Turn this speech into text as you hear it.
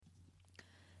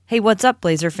Hey, what's up,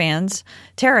 Blazer fans?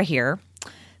 Tara here.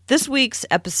 This week's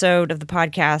episode of the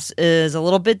podcast is a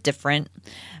little bit different.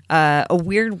 A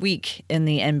weird week in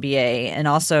the NBA, and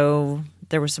also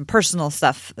there was some personal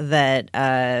stuff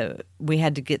that we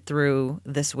had to get through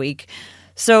this week.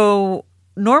 So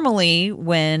normally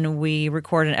when we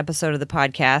record an episode of the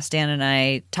podcast, Dan and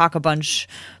I talk a bunch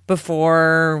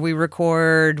before we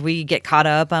record. We get caught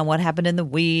up on what happened in the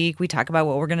week. We talk about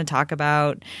what we're going to talk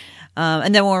about.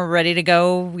 And then when we're ready to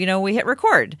go, we hit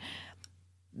record.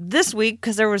 This week,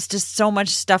 because there was just so much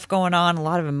stuff going on, a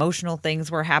lot of emotional things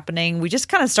were happening, we just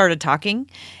kind of started talking.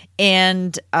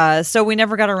 And so we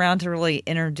never got around to really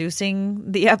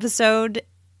introducing the episode.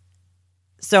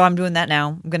 So I'm doing that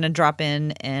now. I'm going to drop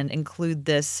in and include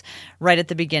this right at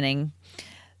the beginning.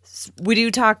 We do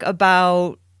talk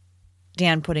about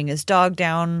Dan putting his dog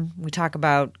down. We talk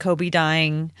about Kobe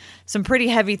dying. Some pretty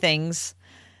heavy things.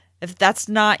 If that's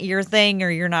not your thing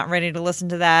or you're not ready to listen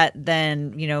to that,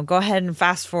 then, go ahead and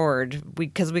fast forward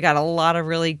because we got a lot of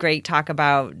really great talk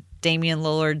about Damian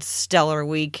Lillard's stellar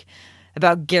week,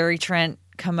 about Gary Trent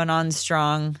coming on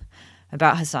strong,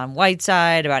 about Hassan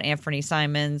Whiteside, about Anthony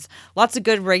Simons. Lots of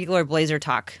good regular Blazer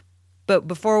talk. But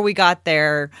before we got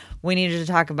there, we needed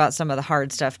to talk about some of the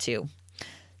hard stuff too.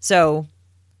 So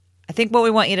I think what we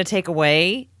want you to take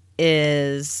away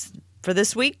is, for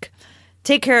this week,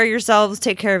 take care of yourselves,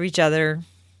 take care of each other,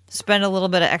 spend a little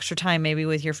bit of extra time maybe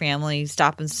with your family,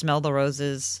 stop and smell the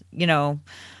roses,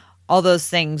 all those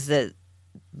things that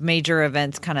major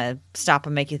events kind of stop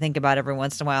and make you think about every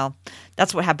once in a while.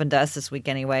 That's what happened to us this week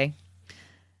anyway.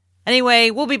 Anyway,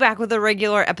 we'll be back with a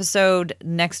regular episode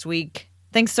next week.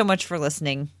 Thanks so much for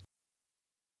listening.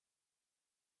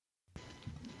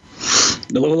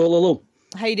 Hello.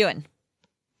 How you doing?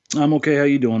 I'm okay. How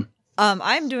you doing?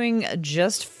 I'm doing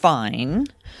just fine.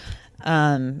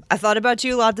 I thought about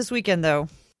you a lot this weekend, though.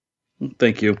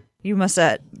 Thank you. You must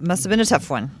have been a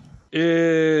tough one.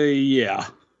 Yeah,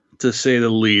 to say the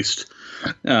least.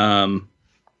 This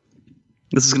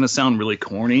is going to sound really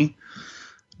corny,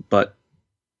 but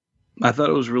I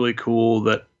thought it was really cool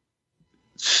that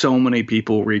so many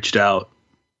people reached out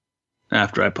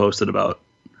after I posted about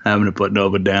having to put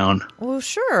Nova down. Well,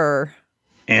 sure.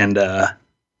 And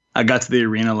I got to the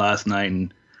arena last night,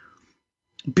 and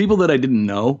people that I didn't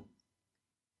know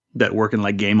that work in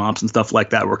like game ops and stuff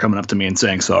like that were coming up to me and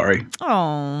saying sorry.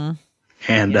 Oh.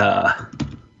 And on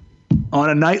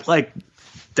a night like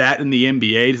that in the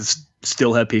NBA, to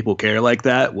still have people care like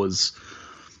that was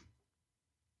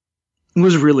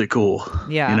really cool.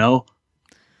 Yeah.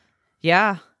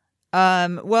 Yeah.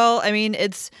 Well, I mean,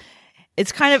 it's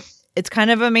kind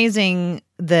of amazing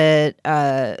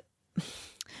that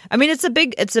it's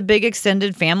a big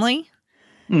extended family.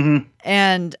 Mm-hmm.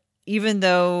 And even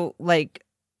though like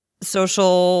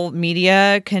social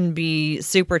media can be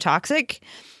super toxic,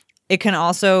 it can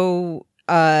also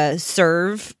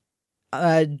serve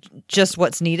just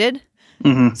what's needed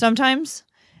sometimes.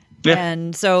 Yeah.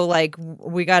 And so like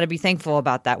we got to be thankful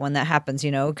about that when that happens,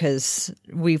 because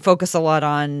we focus a lot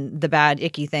on the bad,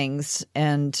 icky things.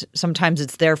 And sometimes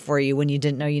it's there for you when you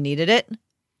didn't know you needed it.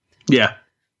 Yeah.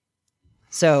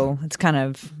 So it's kind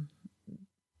of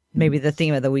maybe the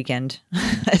theme of the weekend.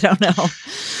 I don't know.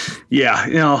 Yeah,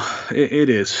 it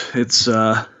is. It's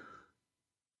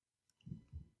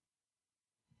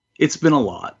been a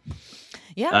lot.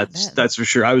 Yeah, that's for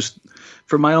sure.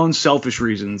 For my own selfish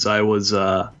reasons, I was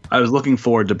looking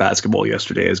forward to basketball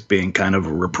yesterday as being kind of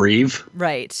a reprieve.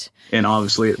 Right. And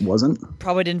obviously it wasn't.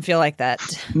 Probably didn't feel like that.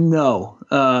 No.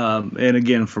 And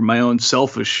again, from my own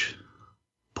selfish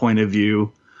point of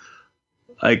view,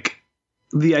 like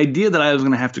the idea that I was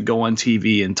going to have to go on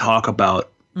TV and talk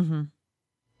about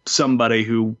somebody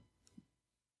who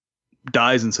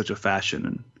dies in such a fashion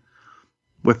and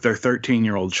with their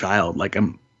 13-year-old child, like,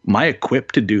 am I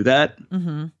equipped to do that?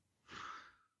 Mm-hmm.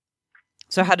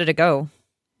 So how did it go?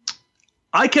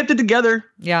 I kept it together.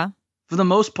 Yeah. For the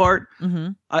most part.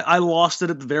 Mm-hmm. I lost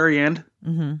it at the very end.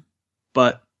 Mm-hmm.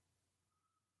 But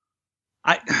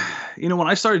when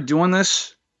I started doing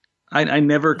this, I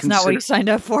never considered. It's not what you signed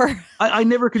up for. I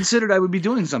never considered I would be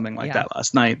doing something like that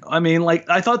last night. I mean, like,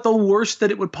 I thought the worst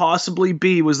that it would possibly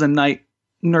be was the night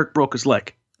Nurk broke his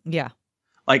leg. Yeah.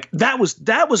 Like, that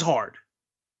was hard.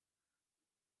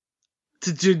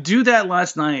 To do that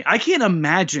last night, I can't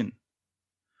imagine.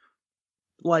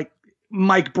 Like,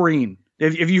 Mike Breen.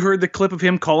 Have you heard the clip of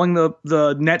him calling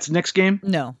the Nets next game?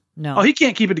 No. Oh, he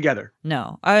can't keep it together.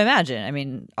 No. I imagine. I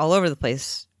mean, all over the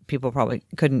place, people probably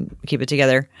couldn't keep it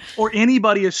together. Or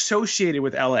anybody associated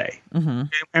with LA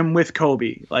and with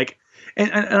Kobe. Like,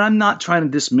 and I'm not trying to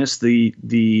dismiss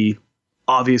the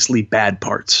obviously bad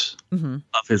parts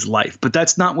of his life, but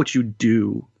that's not what you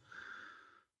do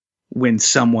when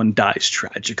someone dies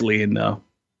tragically in the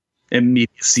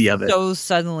immediacy of it. So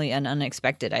suddenly and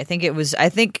unexpected. I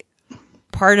think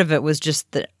part of it was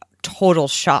just the total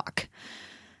shock.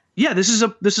 Yeah, this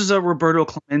is a Roberto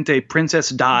Clemente Princess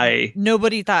Di.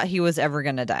 Nobody thought he was ever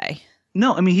going to die.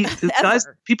 No, I mean, guys,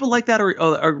 people like that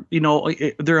are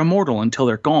they're immortal until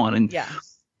they're gone. And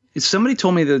somebody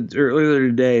told me that earlier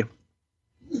today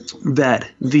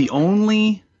that the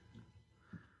only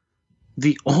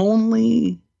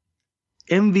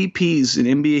MVPs in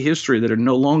NBA history that are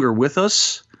no longer with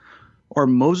us are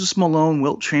Moses Malone,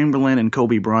 Wilt Chamberlain, and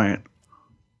Kobe Bryant.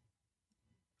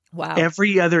 Wow.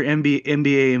 Every other NBA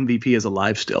MVP is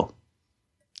alive still.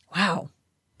 Wow.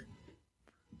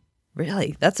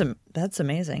 Really? That's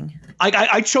amazing.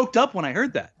 I choked up when I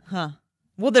heard that. Huh.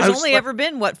 Well, there's only ever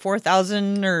been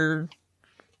 4,000 or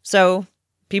so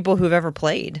people who've ever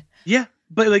played. Yeah,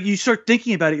 but like you start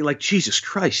thinking about it, you're like, Jesus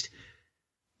Christ,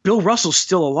 Bill Russell's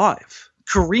still alive.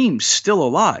 Kareem's still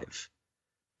alive.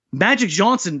 Magic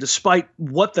Johnson, despite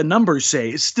what the numbers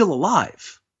say, is still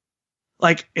alive.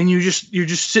 Like, and you're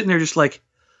just sitting there just like,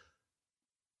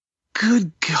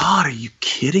 good God, are you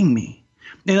kidding me?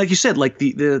 And like you said, like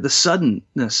the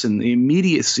suddenness and the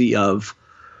immediacy of,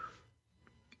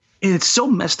 and it's so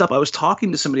messed up. I was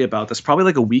talking to somebody about this probably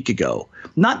like a week ago.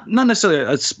 Not necessarily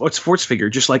a sports figure,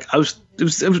 just like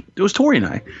it was Tori and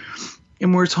I.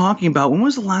 And we were talking about when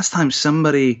was the last time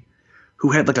somebody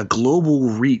who had like a global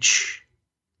reach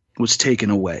was taken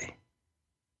away.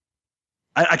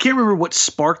 I can't remember what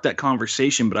sparked that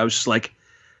conversation, but I was just like,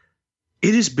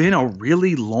 it has been a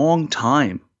really long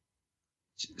time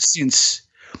since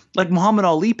like Muhammad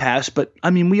Ali passed, but I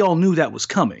mean, we all knew that was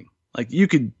coming. Like you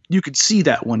could see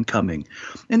that one coming.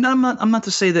 And I'm not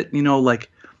to say that,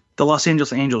 like the Los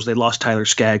Angeles Angels, they lost Tyler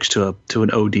Skaggs to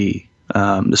an OD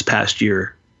this past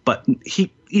year, but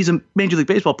he's a Major League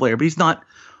Baseball player, but he's not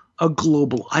a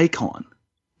global icon.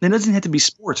 It doesn't have to be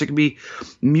sports. It can be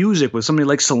music with somebody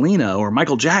like Selena or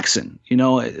Michael Jackson.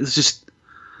 It's just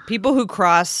people who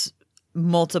cross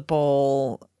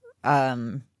multiple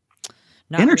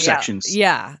intersections.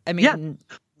 Yeah. I mean,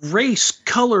 race,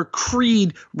 color,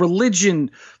 creed, religion,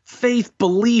 faith,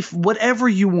 belief, whatever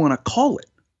you want to call it.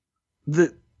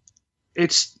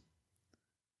 It's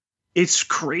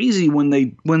crazy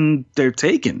when they're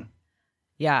taken.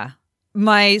 Yeah.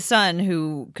 My son,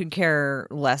 who could care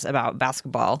less about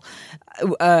basketball,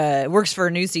 works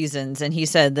for New Seasons, and he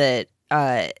said that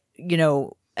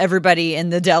everybody in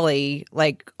the deli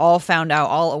like all found out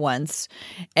all at once,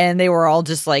 and they were all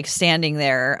just like standing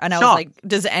there. And I was like,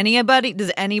 "Does anybody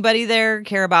there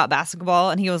care about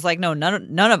basketball?" And he was like, "No,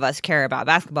 none of us care about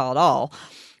basketball at all."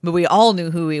 But we all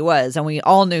knew who he was, and they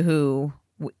all knew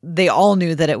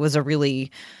that it was a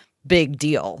really big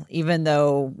deal, even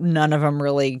though none of them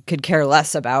really could care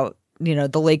less about,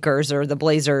 the Lakers or the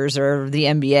Blazers or the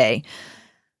NBA.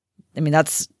 I mean,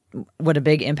 that's what a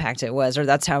big impact it was, or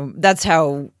that's how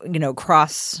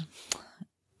cross.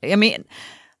 I mean,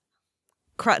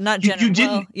 not general. You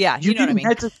didn't. Yeah, you know what I mean.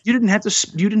 You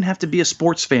didn't have to be a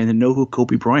sports fan to know who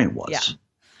Kobe Bryant was. Yeah,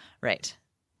 right.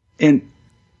 And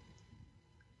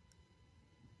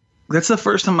that's the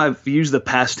first time I've used the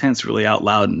past tense really out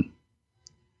loud, and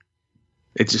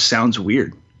it just sounds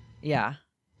weird. Yeah.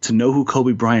 To know who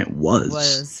Kobe Bryant was.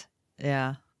 Was.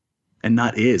 Yeah. And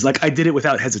not is. Like, I did it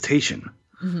without hesitation.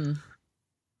 Mm-hmm.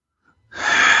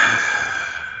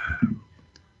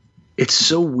 It's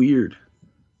so weird.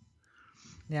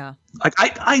 Yeah. Like, I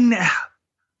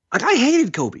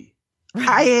hated Kobe.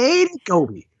 I hated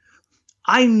Kobe.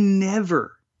 I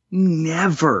never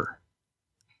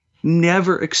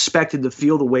expected to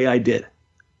feel the way I did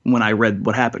when I read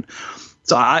what happened.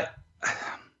 So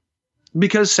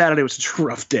because Saturday was such a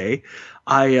rough day,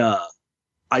 I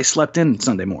slept in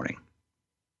Sunday morning,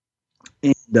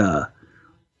 and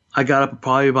I got up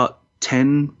probably about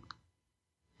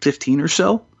 10:15 or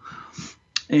so,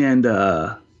 and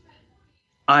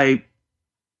I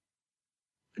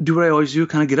do what I always do,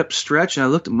 kind of get up, stretch, and I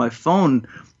looked at my phone.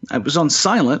 I was on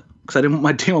silent because I didn't want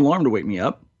my damn alarm to wake me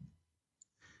up,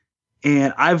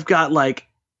 and I've got like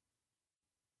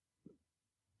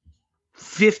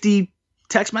 50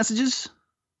 text messages.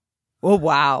 Oh,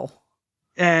 wow.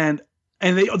 And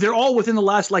they're all within the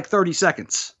last like 30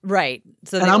 seconds. Right.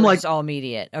 So I'm like, all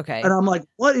immediate. Okay. And I'm like,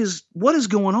 what is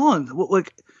going on?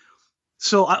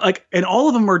 So and all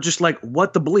of them are just like,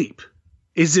 what the bleep?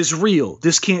 Is this real?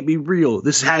 This can't be real.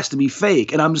 This has to be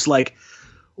what's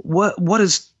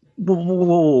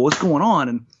going on?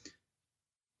 And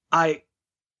I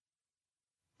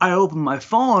open my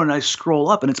phone and I scroll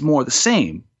up and it's more of the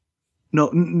same.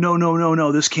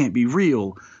 no, this can't be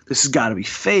real. This has got to be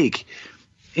fake.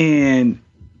 And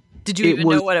did you even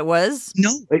know what it was?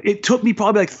 No, it took me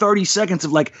probably like 30 seconds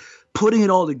of like putting it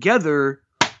all together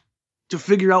to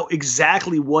figure out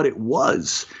exactly what it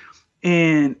was.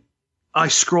 And I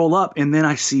scroll up and then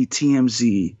I see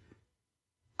TMZ,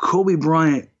 Kobe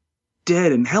Bryant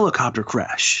dead in helicopter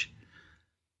crash.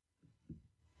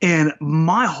 And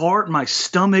my heart, my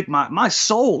stomach, my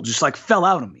soul just like fell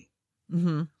out of me.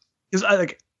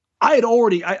 Because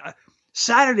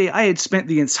Saturday I had spent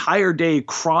the entire day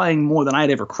crying more than I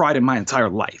had ever cried in my entire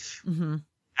life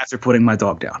after putting my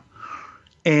dog down.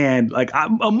 And like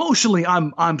emotionally,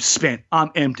 I'm spent, I'm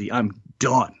empty, I'm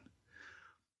done.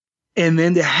 And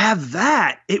then to have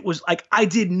that, it was like I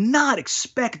did not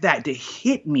expect that to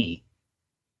hit me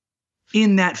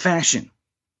in that fashion.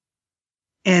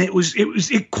 And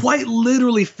it quite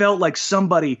literally felt like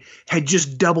somebody had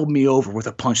just doubled me over with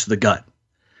a punch to the gut.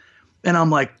 And I'm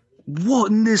like,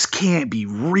 what? This can't be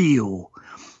real.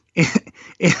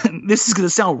 And this is going to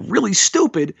sound really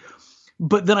stupid.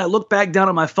 But then I looked back down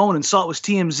at my phone and saw it was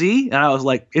TMZ. And I was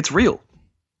like, it's real.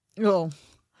 Oh.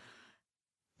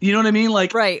 You know what I mean?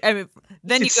 Like, right. I mean,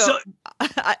 then you go,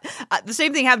 the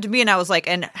same thing happened to me. And I was like,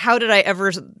 and how did I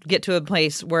ever get to a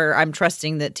place where I'm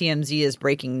trusting that TMZ is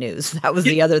breaking news? That was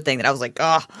the other thing that I was like,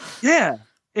 oh. Yeah.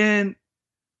 And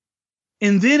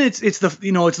then it's the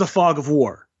fog of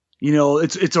war. You know,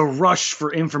 it's a rush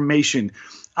for information.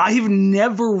 I have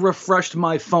never refreshed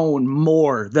my phone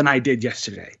more than I did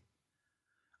yesterday.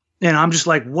 And I'm just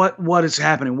like, what is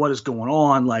happening? What is going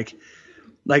on? Like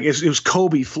it was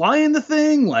Kobe flying the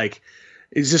thing? Like,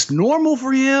 is this normal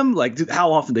for him? Like,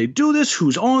 how often they do this?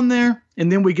 Who's on there?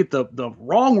 And then we get the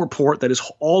wrong report that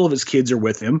all of his kids are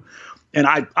with him. And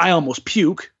I almost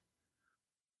puke.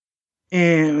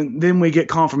 And then we get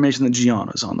confirmation that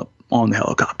Gianna's on the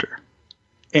helicopter.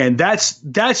 And that's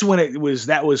when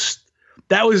that was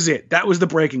it. That was the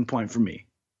breaking point for me.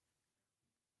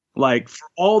 Like, for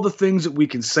all the things that we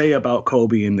can say about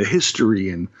Kobe and the history,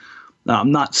 and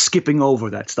I'm not skipping over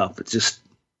that stuff. It's just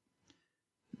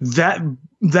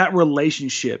that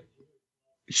relationship,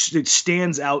 it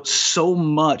stands out so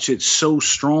much. It's so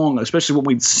strong, especially what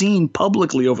we've seen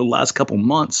publicly over the last couple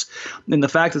months. And the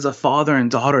fact as a father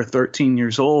and daughter, 13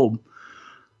 years old,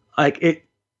 like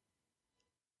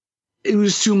it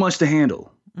was too much to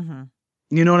handle.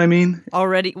 You know what I mean?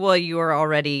 You were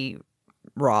already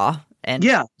raw and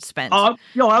spent. I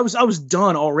was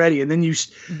done already. And then you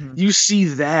see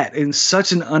that in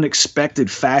such an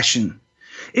unexpected fashion.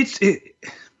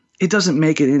 It doesn't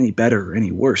make it any better or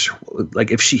any worse. Like,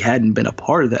 if she hadn't been a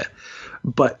part of that,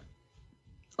 but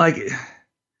like,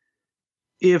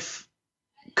 if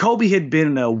Kobe had been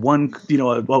in a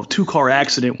 2-car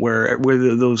accident where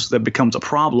that becomes a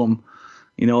problem,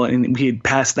 you know, and he had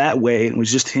passed that way and it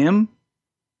was just him,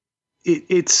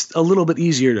 it's a little bit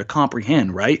easier to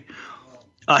comprehend, right?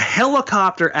 A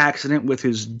helicopter accident with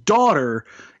his daughter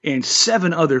and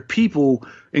 7 other people,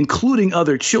 including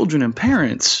other children and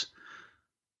parents,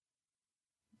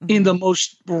 in the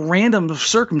most random of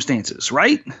circumstances,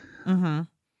 right?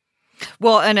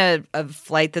 Well, and a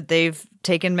flight that they've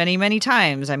taken many, many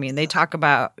times. I mean, they talk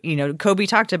about, Kobe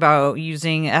talked about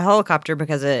using a helicopter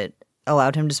because it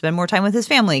allowed him to spend more time with his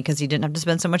family because he didn't have to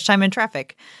spend so much time in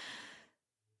traffic.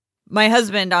 My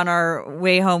husband, on our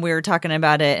way home, we were talking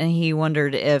about it, and he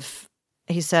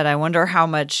said, I wonder how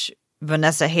much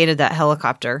Vanessa hated that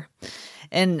helicopter.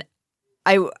 And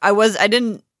I was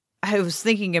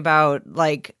thinking about,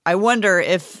 like, I wonder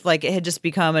if, like, it had just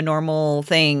become a normal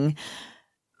thing,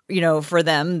 for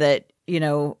them that,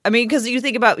 I mean, because you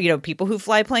think about, people who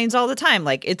fly planes all the time,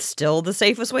 like, it's still the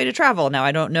safest way to travel. Now,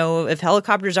 I don't know if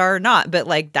helicopters are or not, but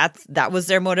like that was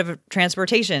their mode of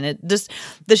transportation. It just,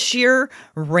 the sheer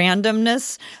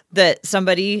randomness that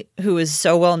somebody who is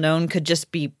so well known could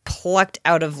just be plucked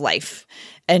out of life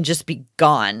and just be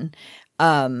gone.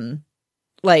 It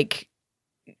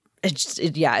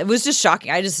was just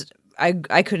shocking.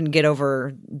 I couldn't get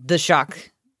over the shock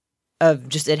of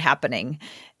just it happening.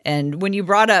 And when you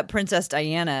brought up Princess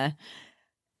Diana,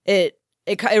 it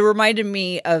reminded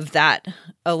me of that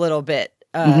a little bit.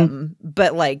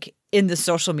 But like in the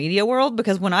social media world,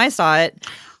 because when I saw it,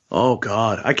 oh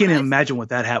God, I can't imagine what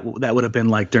that would have been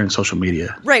like during social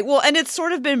media. Right. Well, and it's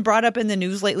sort of been brought up in the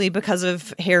news lately because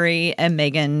of Harry and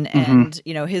Meghan and,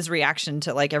 his reaction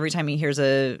to, like, every time he hears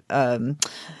a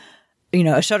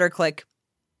shutter click.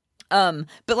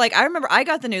 But like, I remember I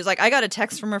got the news, like, I got a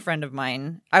text from a friend of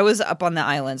mine. I was up on the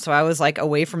island, so I was like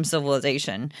away from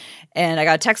civilization, and I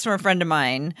got a text from a friend of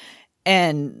mine,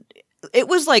 and it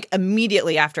was like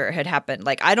immediately after it had happened.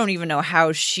 Like, I don't even know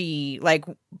how she, like,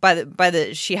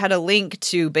 she had a link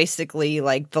to basically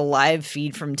like the live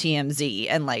feed from TMZ,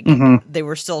 and like they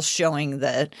were still showing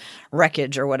the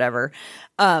wreckage or whatever.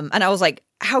 And I was like,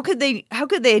 how could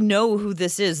they know who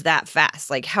this is that fast?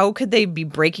 Like, how could they be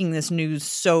breaking this news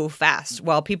so fast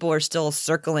while people are still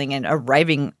circling and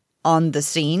arriving on the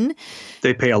scene?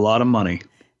 They pay a lot of money.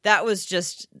 That was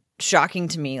just shocking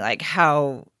to me, like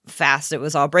how fast it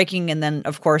was all breaking. And then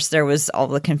of course there was all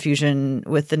the confusion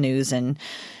with the news, and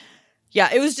yeah,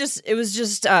 it was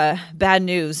just bad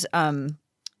news. But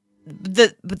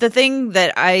the thing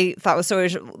that I thought was so,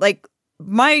 like,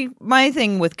 my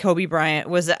thing with Kobe Bryant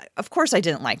was that, of course, I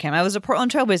didn't like him. I was a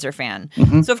Portland Trailblazer fan,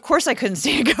 so of course I couldn't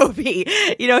stand Kobe.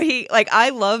 You know,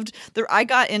 I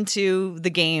got into the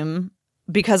game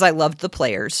because I loved the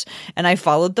players and I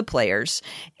followed the players,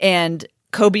 and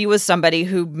Kobe was somebody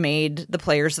who made the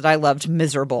players that I loved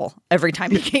miserable every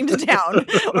time he came to town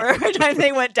or every time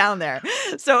they went down there.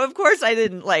 So of course I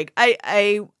didn't like,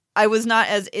 I was not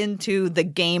as into the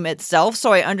game itself.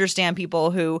 So I understand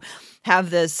people who have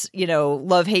this, you know,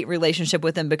 love-hate relationship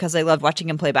with him because they loved watching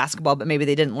him play basketball, but maybe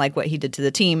they didn't like what he did to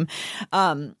the team.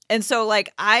 And so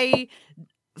like, I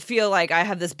feel like I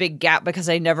have this big gap because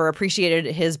I never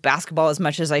appreciated his basketball as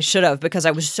much as I should have, because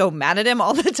I was so mad at him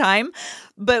all the time.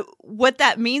 But what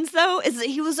that means, though, is that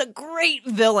he was a great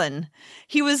villain.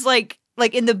 He was like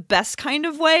in the best kind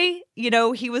of way. You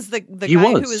know, he was the guy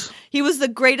who was the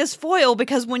greatest foil,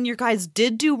 because when your guys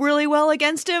did do really well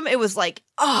against him, it was like,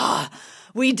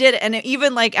 we did it. And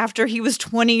even like after he was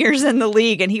 20 years in the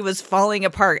league and he was falling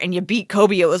apart and you beat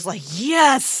Kobe, it was like,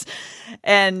 yes.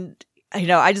 And you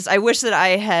know, I wish that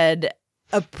I had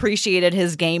appreciated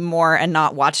his game more and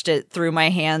not watched it through my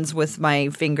hands with my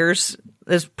fingers.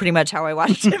 That's pretty much how I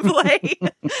watched him play.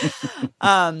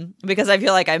 Because I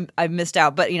feel like I missed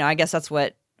out. But, you know, I guess that's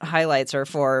what highlights are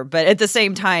for. But at the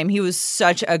same time, he was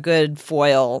such a good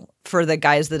foil for the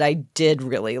guys that I did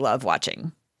really love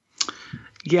watching.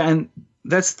 Yeah, and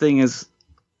that's the thing is,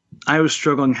 I was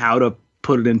struggling how to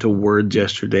put it into words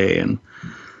yesterday, and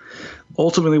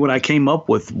ultimately what I came up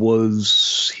with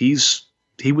was he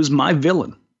was my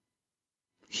villain.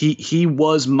 He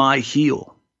was my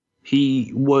heel.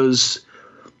 He was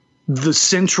the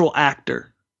central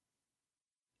actor,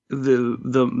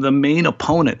 the main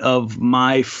opponent of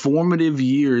my formative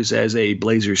years as a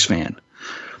Blazers fan.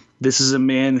 This is a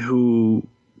man who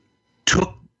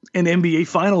took an NBA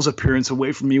Finals appearance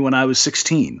away from me when I was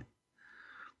 16.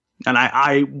 And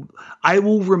I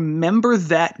will remember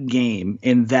that game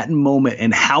and that moment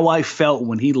and how I felt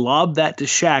when he lobbed that to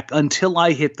Shaq until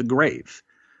I hit the grave.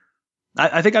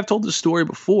 I think I've told this story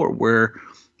before, where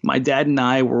my dad and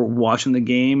I were watching the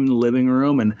game in the living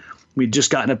room, and we'd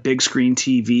just gotten a big screen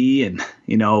TV, and,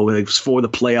 you know, it was for the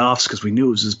playoffs because we knew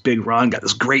it was this big run, got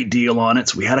this great deal on it.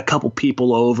 So we had a couple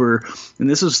people over, and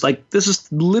this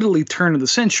is literally turn of the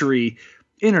century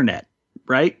internet,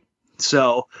 right?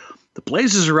 So the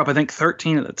Blazers are up, I think,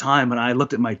 13 at the time, and I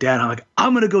looked at my dad. I'm like,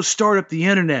 I'm going to go start up the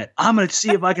internet. I'm going to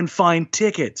see if I can find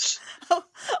tickets.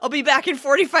 I'll be back in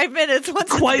 45 minutes.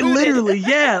 Quite literally,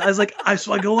 yeah. I was like,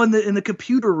 so I go in the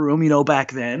computer room, you know,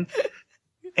 back then,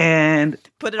 and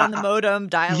put it on the modem,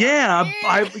 dial.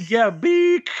 Yeah,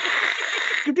 beep.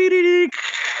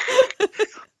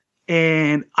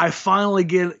 And I finally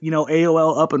get, you know,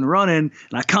 AOL up and running, and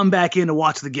I come back in to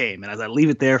watch the game. And as I leave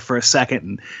it there for a second,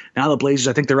 and now the Blazers,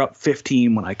 I think they're up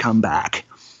 15 when I come back.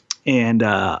 And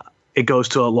it goes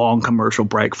to a long commercial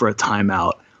break for a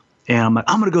timeout. And I'm like,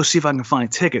 I'm going to go see if I can find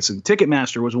tickets. And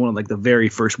Ticketmaster was one of like the very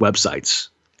first websites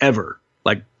ever,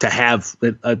 like to have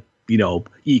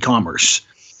e-commerce.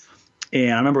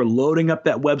 And I remember loading up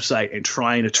that website and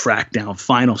trying to track down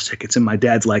finals tickets. And my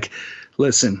dad's like,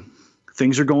 listen,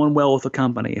 things are going well with the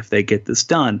company if they get this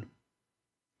done.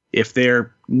 If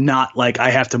they're not, like, I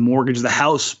have to mortgage the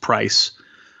house price,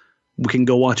 we can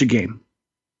go watch a game.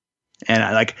 And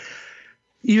I, like,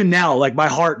 even now, like, my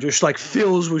heart just like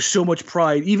fills with so much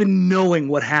pride, even knowing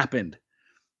what happened.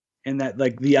 And that,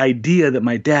 like, the idea that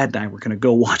my dad and I were going to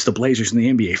go watch the Blazers in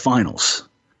the NBA Finals.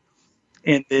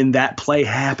 And then that play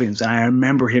happens, and I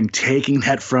remember him taking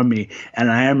that from me,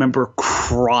 and I remember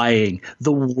crying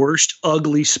the worst,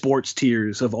 ugly sports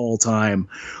tears of all time,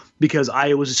 because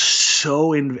I was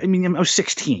so I was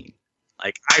 16.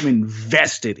 Like, I'm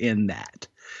invested in that.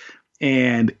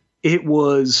 And it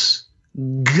was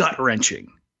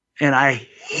gut-wrenching. And I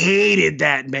hated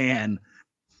that man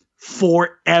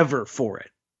forever for it.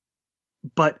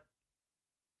 But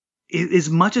as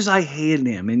much as I hated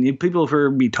him, and people have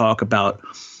heard me talk about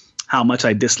how much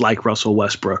I dislike Russell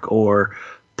Westbrook or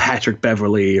Patrick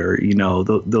Beverley or, you know,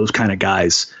 those kind of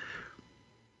guys,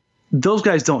 those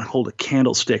guys don't hold a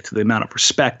candlestick to the amount of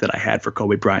respect that I had for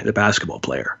Kobe Bryant, the basketball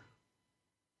player.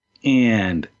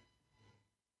 And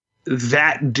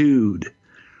that dude,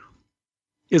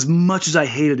 as much as I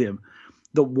hated him,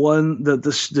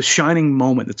 the shining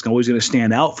moment that's always going to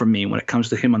stand out for me when it comes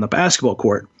to him on the basketball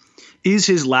court is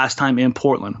his last time in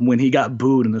Portland when he got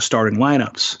booed in the starting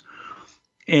lineups.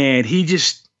 And he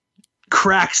just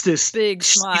cracks this big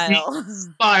smile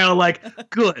like,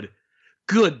 good.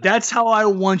 That's how I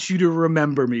want you to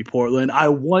remember me, Portland. I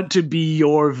want to be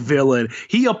your villain.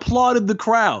 He applauded the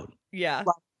crowd. Yeah.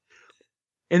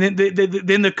 And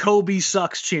then the Kobe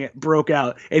sucks chant broke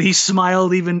out, and he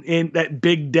smiled even in that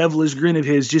big devilish grin of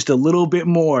his just a little bit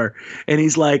more. And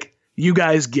he's like, "You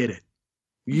guys get it.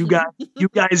 You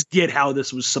guys get how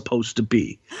this was supposed to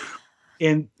be."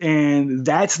 And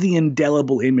that's the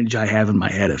indelible image I have in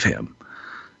my head of him.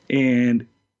 And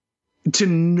to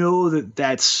know that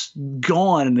that's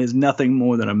gone and is nothing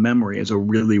more than a memory is a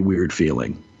really weird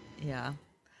feeling. Yeah,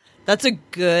 that's a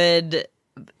good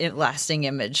lasting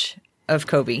image of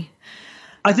Kobe.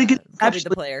 I think it's Kobe actually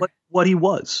the player. what he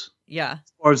was. Yeah.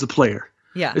 As far as the player.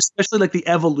 Yeah. Especially like the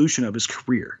evolution of his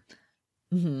career.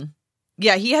 Mm-hmm.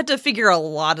 Yeah, he had to figure a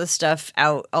lot of stuff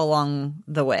out along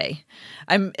the way.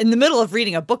 I'm in the middle of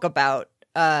reading a book about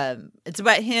it's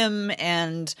about him,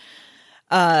 and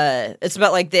it's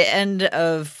about like the end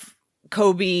of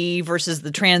Kobe versus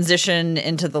the transition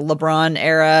into the LeBron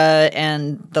era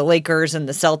and the Lakers and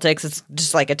the Celtics. It's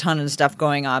just like a ton of stuff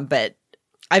going on, but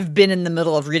I've been in the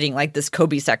middle of reading like this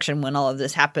Kobe section when all of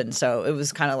this happened. So it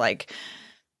was kind of like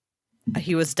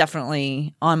he was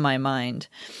definitely on my mind.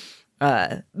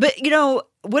 But, you know,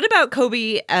 what about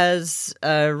Kobe as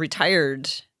a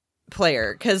retired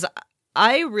player? Because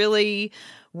I really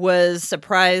was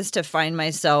surprised to find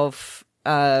myself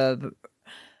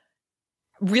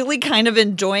really kind of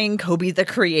enjoying Kobe the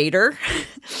creator.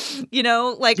 You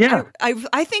know, like yeah.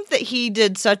 I think that he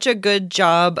did such a good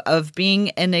job of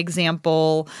being an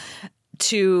example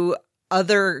to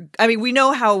other. I mean, we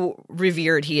know how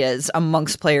revered he is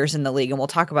amongst players in the league, and we'll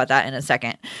talk about that in a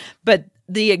second. But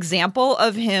the example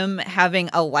of him having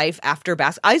a life after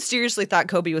basketball, I seriously thought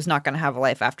Kobe was not going to have a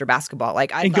life after basketball.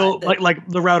 Like I thought like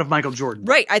the route of Michael Jordan.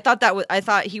 Right. I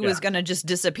thought he was going to just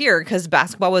disappear because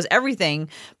basketball was everything.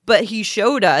 But he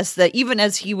showed us that even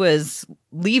as he was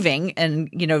leaving and,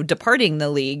 you know, departing the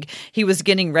league, he was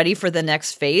getting ready for the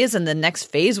next phase. And the next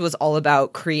phase was all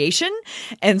about creation.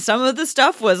 And some of the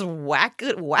stuff was wacky.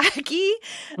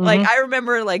 Mm-hmm. Like I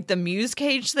remember like the Muse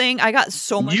Cage thing. I got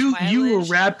so much mileage. You were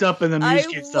wrapped up in the Muse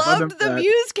Cage stuff. I loved the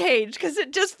Muse Cage because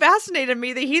it just fascinated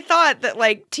me that he thought that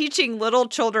like teaching little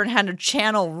children how to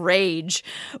channel rage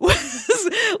was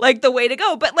like the way to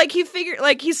go. But like he figured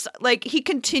like he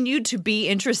continued to be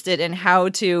interested in how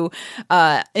to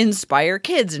inspire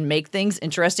kids and make things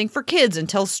interesting for kids and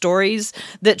tell stories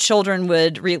that children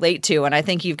would relate to. And I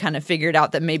think you've kind of figured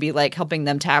out that maybe like helping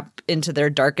them tap into their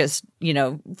darkest, you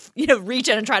know, reach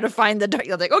in and try to find the dark.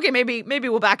 Like, okay, maybe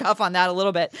we'll back off on that a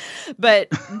little bit. But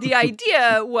the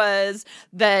idea was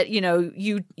that, you know,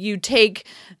 you take,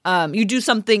 you do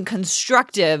something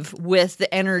constructive with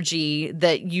the energy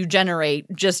that you generate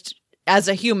just as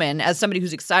a human, as somebody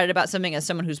who's excited about something, as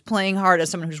someone who's playing hard, as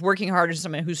someone who's working hard, as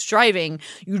someone who's striving,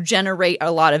 you generate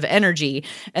a lot of energy.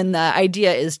 And the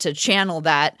idea is to channel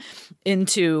that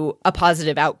into a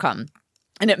positive outcome.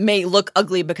 And it may look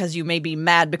ugly because you may be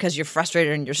mad because you're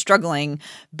frustrated and you're struggling,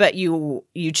 but you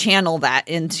channel that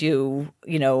into,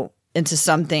 you know, into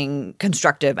something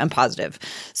constructive and positive.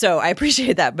 So I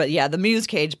appreciate that. But yeah, the Muse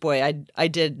Cage, boy, I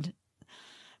did.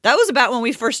 That was about when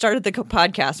we first started the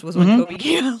podcast, was when Kobe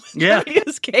came out with the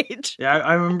Muse Cage. Yeah,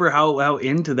 I remember how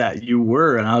into that you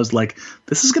were, and I was like,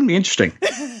 this is going to be interesting.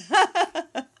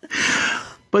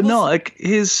 But no, like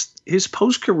his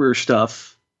post-career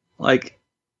stuff, like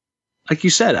you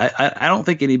said, I don't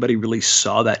think anybody really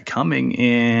saw that coming,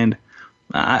 and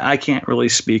I can't really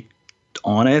speak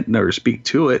on it nor speak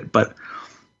to it, but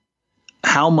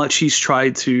how much he's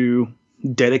tried to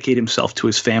dedicate himself to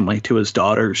his family, to his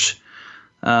daughters,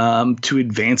 to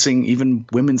advancing even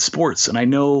women's sports. And I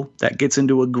know that gets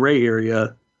into a gray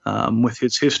area with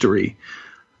his history,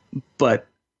 but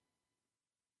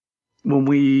when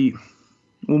we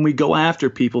go after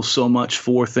people so much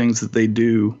for things that they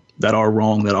do that are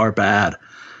wrong, that are bad,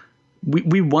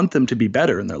 we want them to be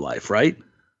better in their life, right?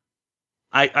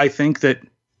 I think that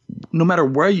no matter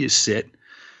where you sit,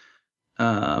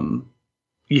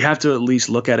 you have to at least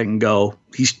look at it and go,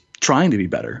 he's trying to be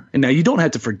better. And now you don't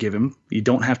have to forgive him. You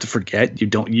don't have to forget.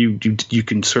 You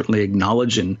can certainly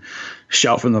acknowledge and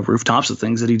shout from the rooftops the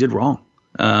things that he did wrong.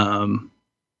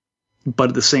 But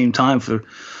at the same time, for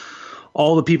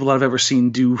all the people I've ever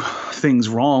seen do things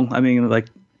wrong. I mean, like,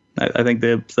 I think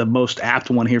the most apt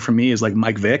one here for me is like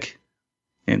Mike Vick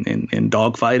in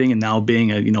dog fighting, and now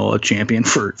being a champion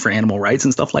for animal rights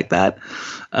and stuff like that.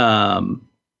 I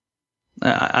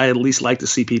at least like to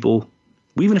see people,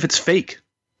 even if it's fake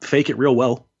it real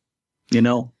well,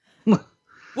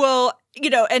 Well,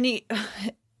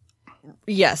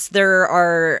 yes, there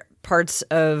are parts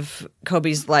of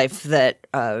Kobe's life that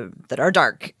are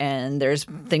dark, and there's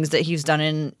things that he's done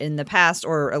in the past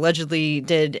or allegedly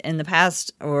did in the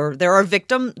past, or there are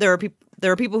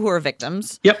people who are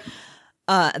victims. Yep.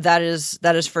 That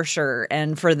is for sure.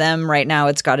 And for them right now,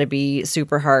 it's got to be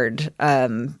super hard,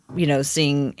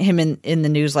 seeing him in the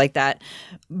news like that.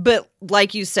 But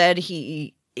like you said,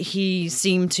 he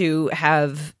seemed to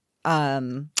have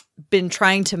been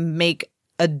trying to make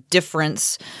a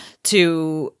difference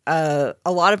to a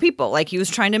lot of people. Like, he was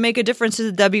trying to make a difference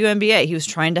to the WNBA. He was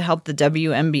trying to help the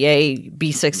WNBA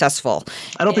be successful.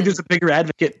 I don't think there's a bigger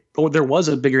advocate, or there was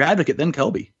a bigger advocate than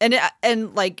Kobe.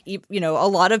 And like, a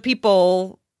lot of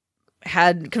people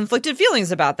had conflicted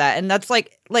feelings about that. And that's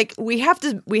like we have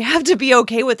to be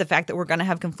okay with the fact that we're going to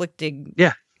have conflicting.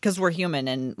 Yeah. Because we're human,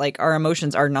 and like, our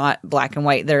emotions are not black and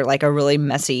white. They're like a really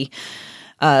messy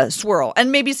swirl.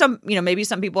 And maybe some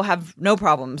people have no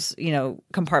problems,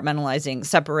 compartmentalizing,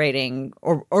 separating,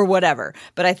 or whatever.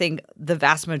 But I think the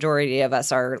vast majority of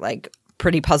us are like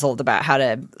pretty puzzled about how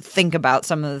to think about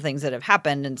some of the things that have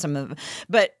happened, and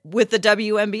but with the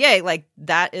WNBA, like,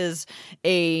 that is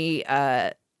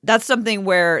that's something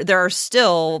where there are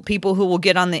still people who will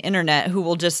get on the internet who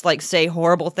will just like say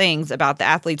horrible things about the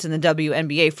athletes in the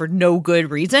WNBA for no good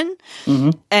reason.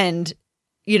 Mm-hmm. And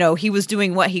he was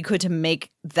doing what he could to make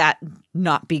that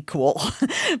not be cool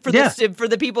for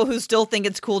the people who still think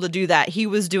it's cool to do that. He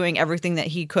was doing everything that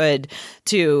he could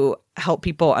to help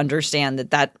people understand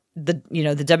that the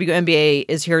WNBA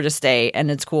is here to stay, and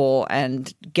it's cool,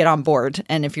 and get on board.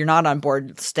 And if you're not on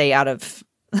board, stay out of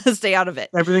it.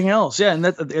 Everything else. Yeah. And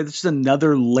it's just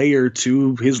another layer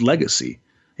to his legacy.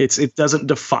 It doesn't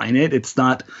define it. It's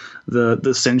not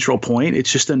the central point.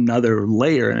 It's just another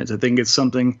layer. And I think it's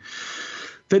something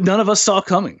that none of us saw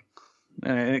coming.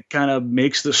 And it kind of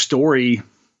makes the story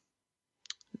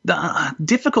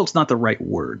difficult's not the right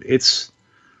word. It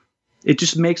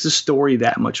just makes the story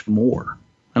that much more.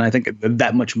 And I think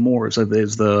that much more is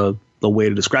the way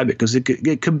to describe it, because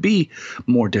it could be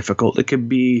more difficult. It could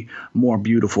be more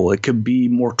beautiful. It could be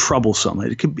more troublesome.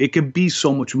 It could be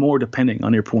so much more depending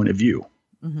on your point of view.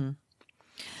 Mm-hmm.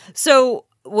 So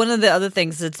one of the other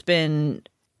things that's been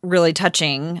really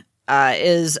touching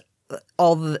is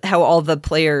how all the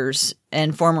players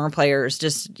and former players,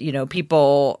 just,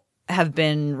 people have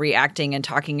been reacting and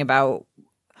talking about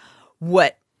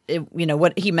what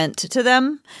he meant to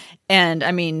them. And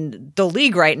I mean, the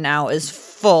league right now is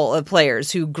full of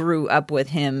players who grew up with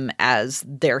him as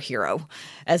their hero,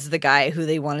 as the guy who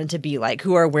they wanted to be like,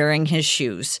 who are wearing his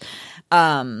shoes.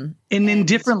 And in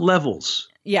different levels.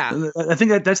 Yeah. I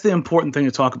think that's the important thing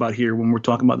to talk about here when we're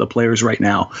talking about the players right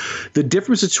now. The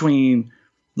difference between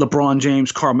LeBron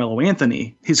James, Carmelo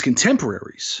Anthony, his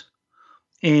contemporaries,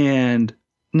 and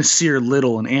Nasir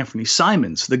Little and Anthony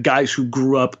Simons, the guys who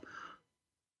grew up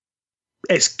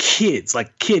as kids,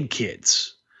 like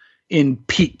kids in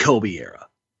peak Kobe era.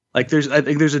 Like, I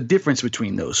think there's a difference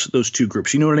between those two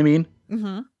groups. You know what I mean?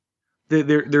 Mm-hmm.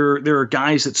 There are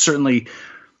guys that certainly,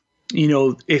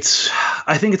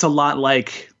 I think it's a lot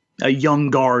like a young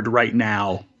guard right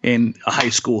now in a high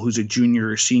school who's a junior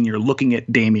or senior looking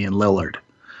at Damian Lillard,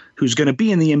 who's going to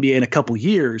be in the NBA in a couple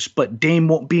years, but Dame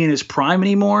won't be in his prime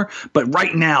anymore. But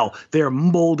right now, they're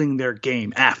molding their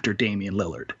game after Damian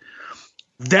Lillard.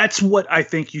 That's what I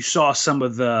think you saw some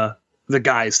of the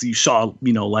guys that you saw,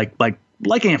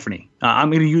 like Anthony.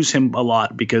 I'm going to use him a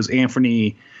lot because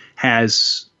Anthony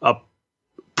has a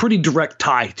pretty direct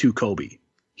tie to Kobe.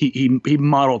 He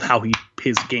modeled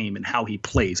his game and how he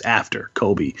plays after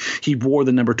Kobe. He wore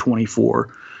the number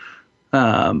 24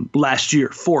 last year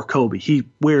for Kobe. He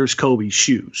wears Kobe's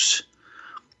shoes.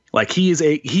 Like, he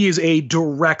is a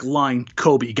direct line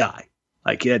Kobe guy.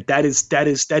 Like, yeah, that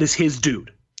is his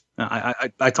dude.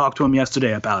 I talked to him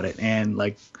yesterday about it, and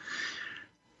like,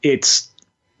 that's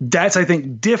I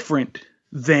think different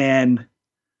than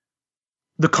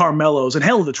the Carmelos and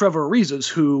hell, the Trevor Arizas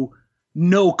who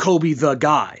know Kobe the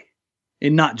guy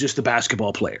and not just the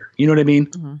basketball player. You know what I mean?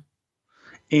 Mm-hmm.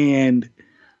 And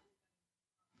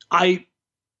I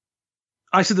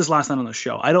said this last night on the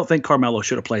show. I don't think Carmelo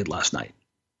should have played last night.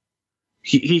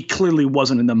 He clearly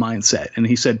wasn't in the mindset, and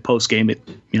he said post game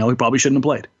he probably shouldn't have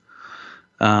played.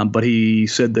 But he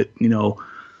said that,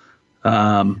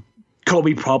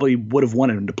 Kobe probably would have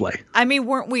wanted him to play. I mean,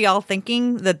 weren't we all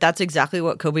thinking that that's exactly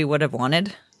what Kobe would have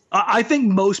wanted? I think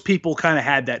most people kind of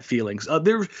had that feelings.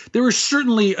 There was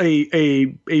certainly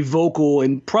a vocal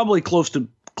and probably close to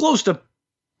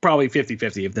probably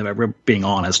 50-50, if they're being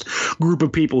honest, group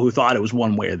of people who thought it was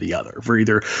one way or the other, for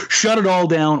either shut it all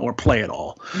down or play it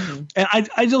all. Mm-hmm. And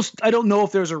I don't know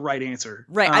if there's a right answer.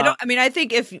 Right. I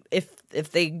think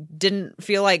if they didn't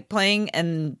feel like playing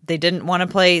and they didn't want to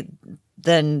play,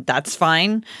 then that's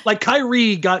fine. Like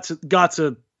Kyrie got to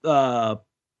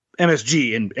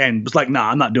MSG and was like, nah,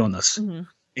 I'm not doing this. Mm-hmm.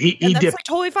 He that's like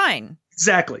totally fine.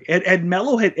 Exactly. And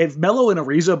Melo if Melo and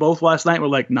Ariza both last night were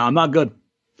like, nah, I'm not good.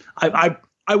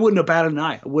 I wouldn't have batted an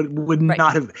eye. I would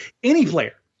not have any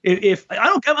player. If I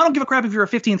don't give a crap if you're a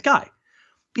 15th guy.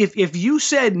 If you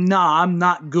said, nah, I'm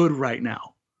not good right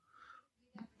now,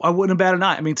 I wouldn't have batted an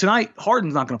eye. I mean, tonight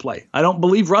Harden's not going to play. I don't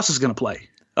believe Russ is going to play.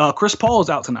 Chris Paul is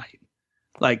out tonight.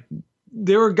 Like,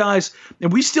 there are guys,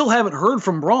 and we still haven't heard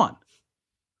from Braun.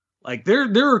 Like, there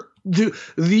are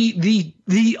the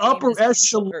upper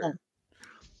echelon.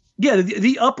 Yeah,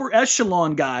 the upper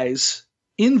echelon guys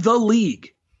in the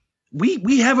league.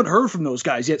 We haven't heard from those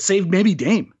guys yet, save maybe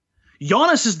Dame.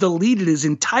 Giannis has deleted his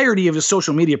entirety of his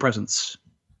social media presence.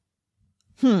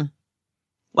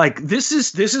 Like, this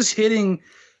is hitting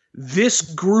this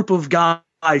group of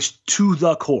guys to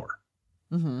the core.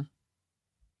 Mm-hmm.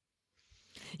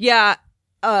 Yeah.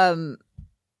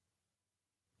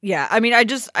 Yeah. I mean, I'm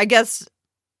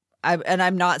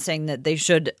not saying that they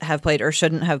should have played or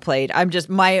shouldn't have played.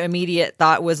 My immediate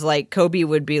thought was like Kobe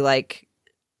would be like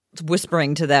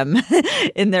whispering to them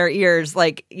in their ears,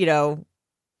 like, you know,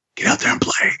 get out there and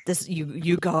play. This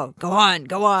you go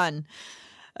on.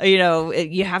 You know,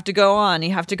 you have to go on.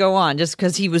 You have to go on. Just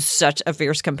because he was such a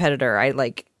fierce competitor, I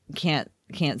like can't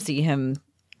see him,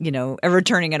 you know, ever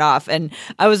turning it off. And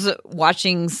I was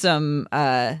watching some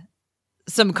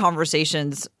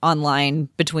conversations online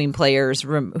between players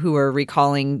who are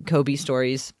recalling Kobe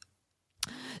stories.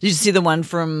 Did you see the one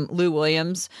from Lou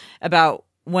Williams about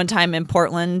one time in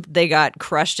Portland? They got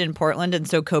crushed in Portland, and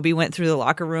so Kobe went through the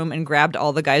locker room and grabbed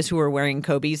all the guys who were wearing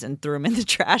Kobe's and threw them in the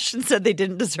trash and said they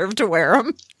didn't deserve to wear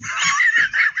them.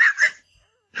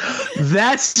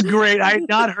 That's great. I had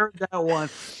not heard that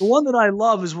one. The one that I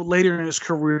love is later in his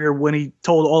career when he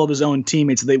told all of his own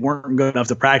teammates they weren't good enough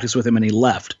to practice with him and he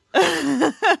left.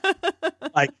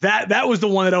 Like that was the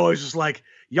one that I was just like,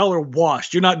 y'all are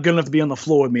washed. You're not good enough to be on the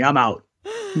floor with me. I'm out.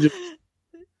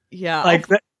 Yeah. Like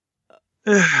that.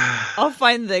 I'll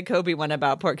find the Kobe one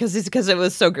about Portland because it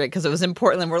was so great because it was in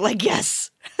Portland. We're like,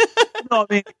 yes. No,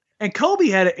 I mean, and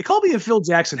Kobe and Phil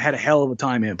Jackson had a hell of a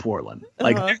time in Portland.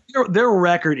 Like their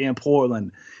record in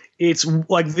Portland, it's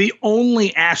like the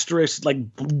only asterisk, like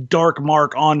dark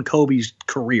mark on Kobe's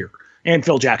career and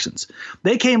Phil Jackson's.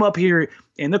 They came up here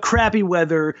in the crappy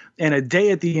weather, and a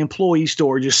day at the employee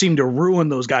store just seemed to ruin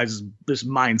those guys' this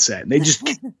mindset. And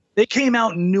they came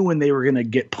out knowing they were going to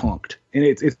get punked. And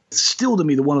it's still, to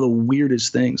me, one of the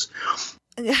weirdest things.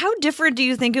 How different do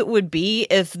you think it would be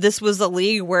if this was a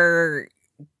league where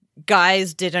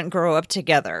guys didn't grow up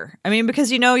together? I mean,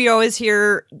 because, you know, you always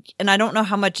hear, and I don't know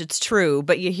how much it's true,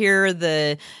 but you hear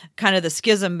the kind of the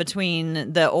schism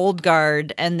between the old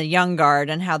guard and the young guard,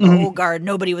 and how the old guard,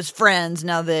 nobody was friends.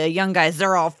 Now the young guys,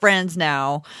 they're all friends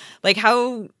now. Like,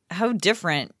 how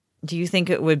different do you think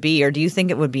it would be, or do you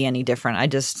think it would be any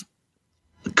different?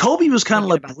 Kobe was kind of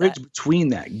like a bridge between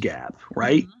that gap,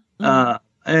 right? Mm-hmm.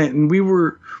 And we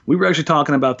were actually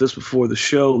talking about this before the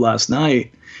show last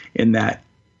night, in that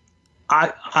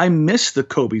I miss the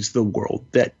Kobe's of the world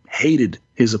that hated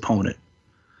his opponent.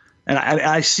 And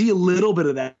I see a little bit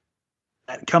of that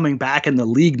coming back in the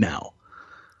league now.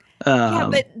 Yeah,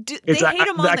 but they hate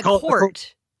him on the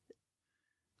court.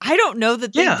 I don't know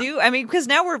that they do. I mean, because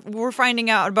now we're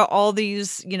finding out about all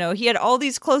these, you know, he had all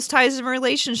these close ties and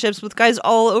relationships with guys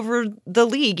all over the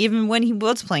league, even when he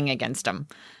was playing against them.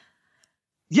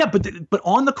 Yeah, but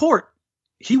on the court,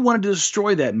 he wanted to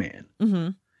destroy that man. Mm-hmm.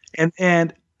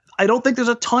 And I don't think there's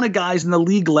a ton of guys in the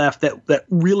league left that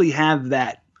really have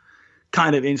that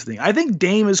kind of instinct. I think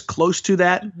Dame is close to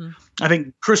that. Mm-hmm. I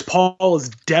think Chris Paul is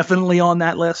definitely on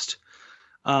that list.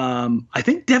 I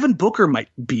think Devin Booker might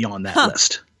be on that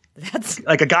list. That's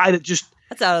like a guy that just...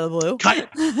 That's out of the blue.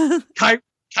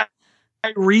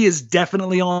 Kyrie is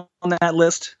definitely on that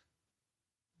list.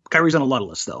 Kyrie's on a lot of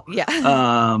lists, though.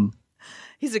 Yeah.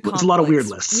 He's a lot of weird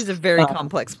lists. He's a very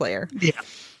complex player. Yeah.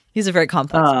 He's a very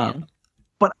complex man.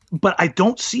 But I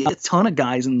don't see a ton of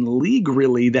guys in the league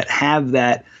really that have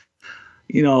that,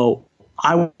 you know,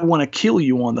 I want to kill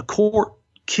you on the court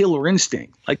killer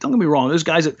instinct. Like, don't get me wrong. There's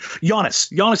guys that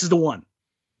Giannis is the one.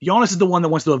 Giannis is the one that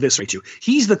wants to eviscerate you.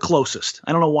 He's the closest.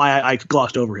 I don't know why I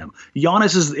glossed over him.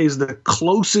 Giannis is the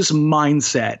closest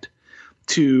mindset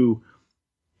to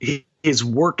his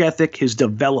work ethic, his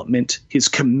development, his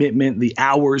commitment, the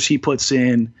hours he puts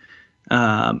in,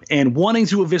 and wanting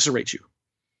to eviscerate you.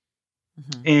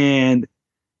 Mm-hmm. And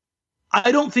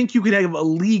I don't think you could have a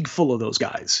league full of those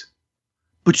guys,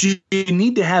 but you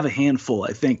need to have a handful,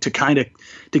 I think,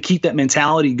 to keep that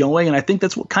mentality going. And I think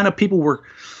that's what kind of people were,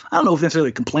 I don't know if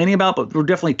necessarily complaining about, but we're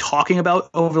definitely talking about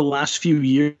over the last few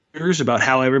years about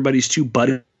how everybody's too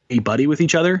buddy with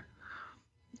each other.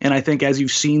 And I think as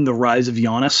you've seen the rise of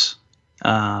Giannis,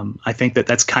 I think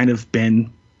that's kind of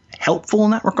been helpful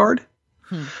in that regard.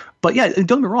 But yeah, don't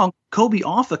get me wrong, Kobe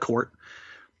off the court,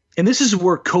 and this is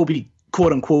where Kobe,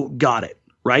 quote unquote, got it,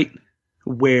 right?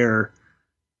 Where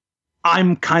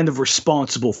I'm kind of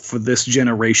responsible for this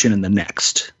generation and the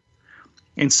next.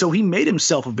 And so he made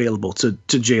himself available to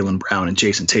Jaylen Brown and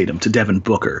Jason Tatum, to Devin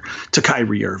Booker, to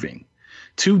Kyrie Irving,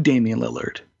 to Damian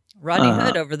Lillard. Rodney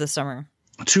Hood over the summer.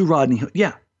 To Rodney Hood,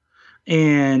 yeah.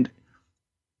 And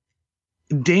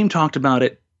Dame talked about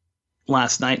it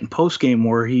last night in postgame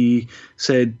where he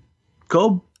said,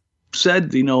 Kobe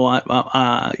said,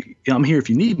 I'm here if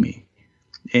you need me.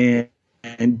 And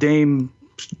Dame's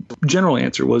general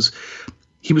answer was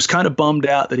he was kind of bummed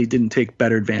out that he didn't take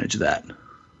better advantage of that.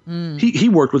 He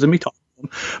worked with him, he talked to him,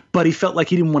 but he felt like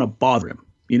he didn't want to bother him,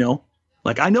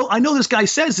 Like I know this guy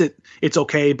says that it's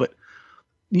okay, but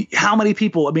how many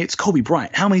people, it's Kobe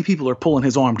Bryant. How many people are pulling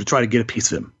his arm to try to get a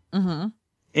piece of him? Mm-hmm.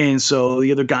 And so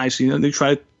the other guys, they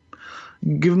try to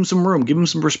give him some room, give him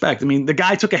some respect. The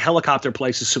guy took a helicopter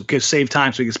places to save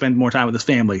time so he could spend more time with his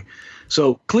family.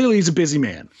 So clearly he's a busy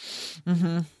man.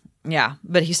 Mm-hmm. Yeah,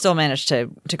 but he still managed to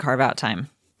carve out time.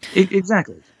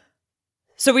 Exactly.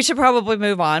 So we should probably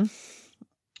move on.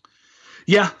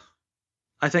 Yeah.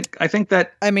 I think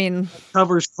that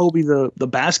covers Kobe the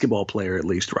basketball player at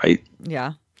least, right?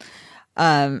 Yeah.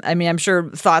 I'm sure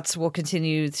thoughts will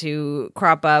continue to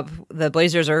crop up. The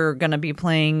Blazers are going to be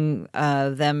playing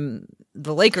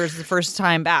the Lakers the first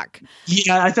time back.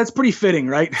 Yeah, that's pretty fitting,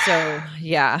 right? So,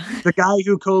 yeah. The guy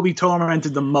who Kobe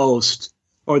tormented the most,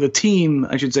 or the team,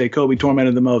 I should say, Kobe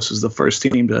tormented the most, is the first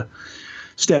team to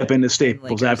step into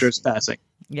Staples after his passing.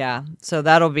 Yeah, so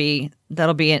that'll be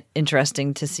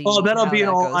interesting to see. Oh, that'll be an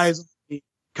all eyes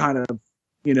kind of,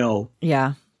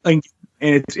 Yeah. And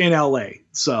it's in LA.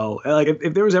 So like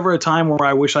if there was ever a time where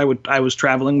I wish I was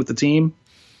traveling with the team,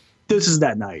 this is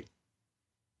that night.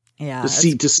 Yeah. To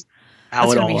see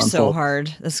how it all unfolds. So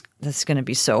hard. That's going to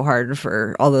be so hard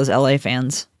for all those LA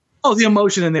fans. Oh, the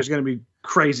emotion in there is going to be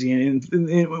crazy. And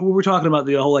we're talking about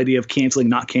the whole idea of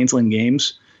not canceling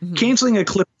games. Mm-hmm. Canceling a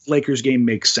Clippers-Lakers game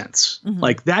makes sense. Mm-hmm.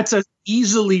 Like that's an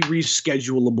easily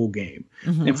reschedulable game.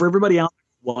 Mm-hmm. And for everybody out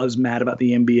there who was mad about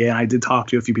the NBA, and I did talk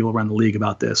to a few people around the league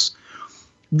about this,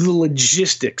 the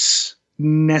logistics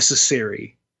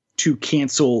necessary to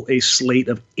cancel a slate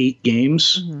of 8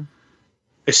 games, mm-hmm.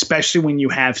 especially when you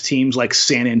have teams like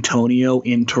San Antonio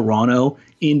in Toronto,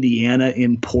 Indiana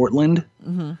in Portland,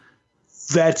 mm-hmm.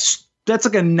 that's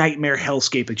like a nightmare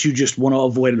hellscape that you just want to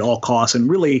avoid at all costs. And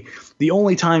really, the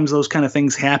only times those kind of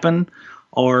things happen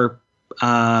are,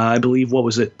 I believe, what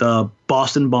was it? The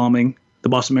Boston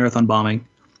Marathon bombing.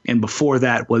 And before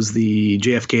that was the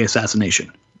JFK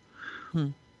assassination.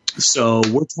 So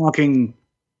we're talking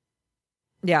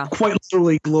quite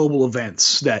literally global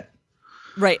events that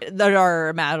are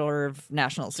a matter of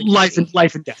national security.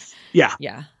 Life and death. Yeah.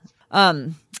 Yeah.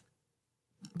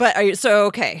 But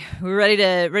okay? We're ready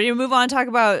to move on and talk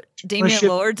about Damian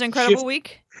Lillard's incredible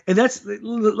week? And that's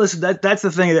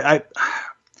the thing that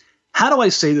how do I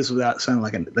say this without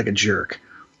sounding like a jerk?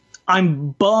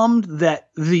 I'm bummed that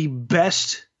the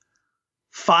best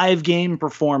 5-game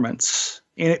performance,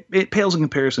 and it pales in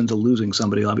comparison to losing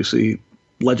somebody, obviously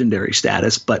legendary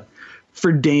status, but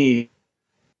for Dame,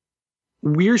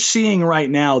 we're seeing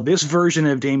right now this version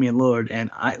of Damian Lillard,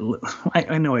 and I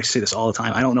know I say this all the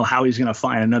time. I don't know how he's going to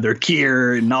find another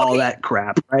gear and all that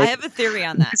crap. Right? I have a theory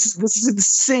on that. This is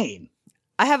insane.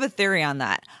 I have a theory on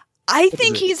that. I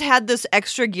think he's had this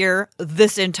extra gear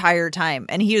this entire time,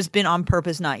 and he has been on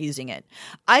purpose not using it.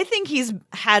 I think he's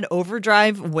had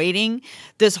overdrive waiting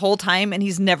this whole time, and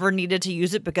he's never needed to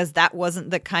use it because that wasn't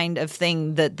the kind of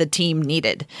thing that the team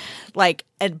needed. But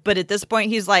at this point,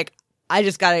 he's like, I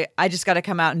just gotta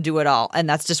come out and do it all, and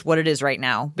that's just what it is right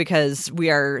now because we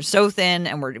are so thin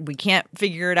and we can't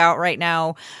figure it out right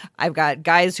now. I've got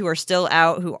guys who are still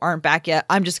out who aren't back yet.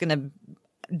 I'm just gonna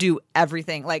do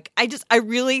everything. Like, I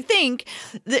really think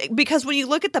that, because when you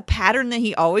look at the pattern that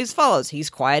he always follows, he's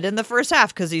quiet in the first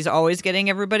half because he's always getting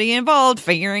everybody involved,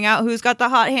 figuring out who's got the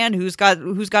hot hand, who's got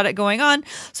it going on,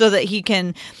 so that he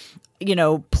can,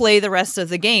 play the rest of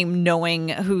the game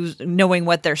knowing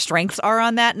what their strengths are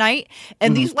on that night.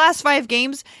 And these last 5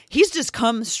 games, he's just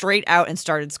come straight out and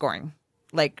started scoring.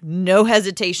 Like, no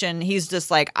hesitation. He's just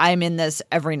like, I'm in this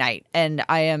every night. And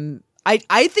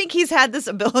I think he's had this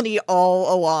ability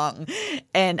all along.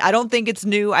 And I don't think it's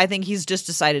new. I think he's just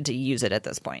decided to use it at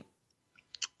this point.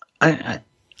 I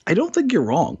don't think you're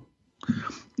wrong.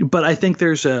 But I think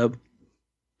there's an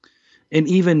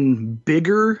even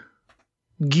bigger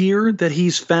gear that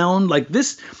he's found. Like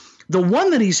this, the one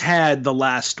that he's had the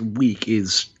last week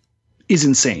is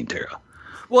insane,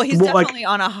 Well, he's definitely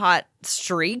on a hot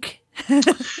streak.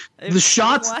 The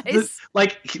shots,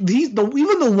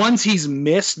 even the ones he's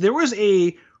missed. There was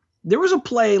a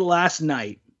play last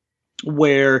night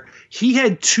where he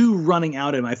had 2 running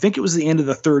out at him. I think it was the end of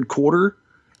the 3rd quarter,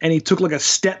 and he took like a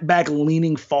step back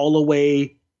leaning fall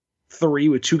away 3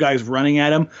 with 2 guys running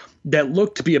at him that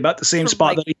looked to be about the same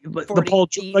spot that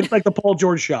the Paul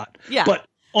George shot. Yeah. But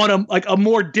on a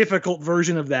more difficult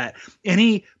version of that. And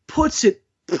he puts it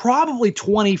probably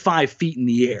 25 feet in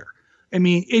the air. I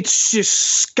mean, it's just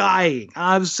skying.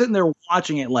 I was sitting there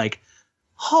watching it like,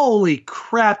 holy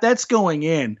crap, that's going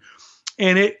in.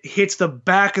 And it hits the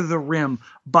back of the rim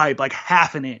by like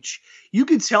half an inch. You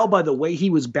could tell by the way he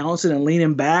was bouncing and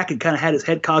leaning back and kind of had his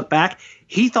head cocked back.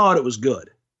 He thought it was good.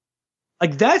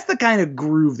 Like, that's the kind of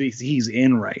groove that he's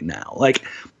in right now. Like,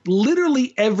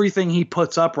 literally everything he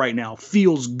puts up right now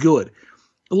feels good.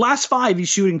 The last 5, he's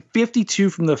shooting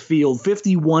 52 from the field,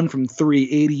 51 from 3,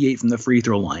 88 from the free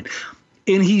throw line.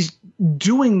 And he's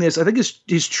doing this, I think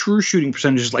his true shooting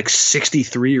percentage is like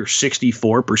 63 or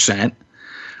 64%.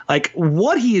 Like,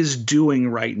 what he is doing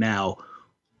right now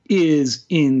is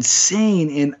insane.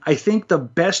 And I think the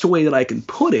best way that I can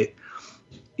put it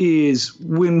is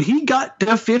when he got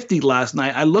to 50 last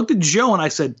night, I looked at Joe and I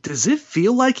said, does it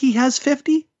feel like he has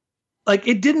 50? Like,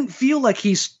 it didn't feel like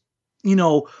he's,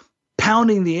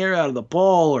 pounding the air out of the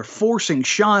ball or forcing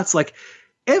shots. Like,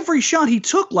 every shot he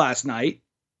took last night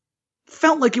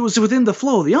felt like it was within the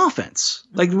flow of the offense.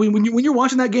 Like, when you're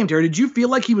watching that game, Tara, did you feel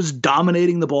like he was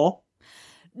dominating the ball?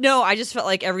 No, I just felt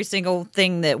like every single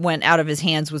thing that went out of his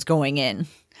hands was going in.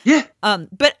 Yeah.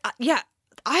 But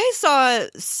I saw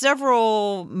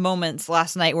several moments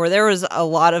last night where there was a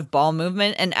lot of ball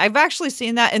movement, and I've actually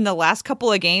seen that in the last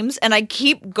couple of games, and I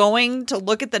keep going to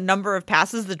look at the number of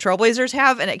passes the Trailblazers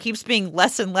have, and it keeps being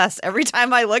less and less every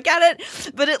time I look at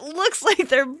it, but it looks like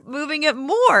they're moving it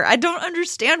more. I don't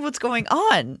understand what's going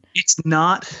on. It's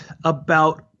not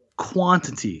about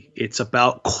quantity. It's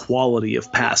about quality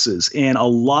of passes, and a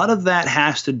lot of that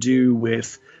has to do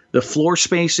with the floor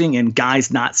spacing and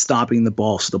guys not stopping the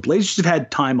ball. So the Blazers have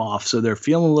had time off, so they're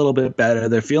feeling a little bit better.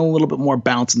 They're feeling a little bit more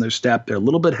bounce in their step. They're a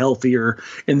little bit healthier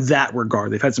in that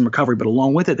regard. They've had some recovery, but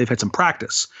along with it, they've had some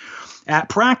practice. At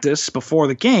practice before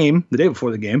the game, the day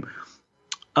before the game,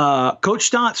 Coach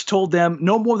Stotts told them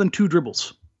no more than 2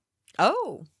 dribbles.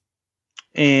 Oh.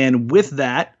 And with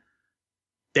that,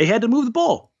 they had to move the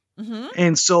ball. Mm-hmm.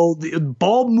 And so the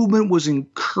ball movement was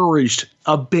encouraged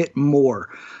a bit more.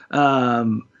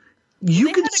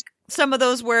 You could some of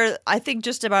those where I think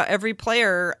just about every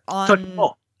player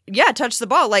touched the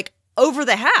ball like over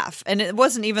the half, and it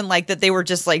wasn't even like that they were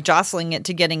just like jostling it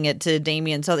to getting it to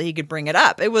Damian so that he could bring it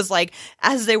up. It was like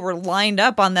as they were lined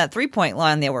up on that 3-point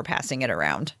line, they were passing it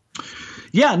around.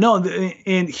 Yeah, no,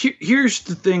 and here's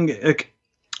the thing. Like,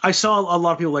 I saw a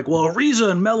lot of people like, well, Ariza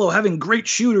and Melo having great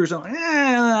shooters. I'm like,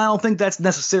 I don't think that's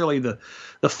necessarily the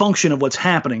function of what's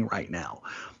happening right now.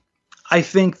 I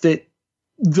think that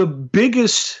the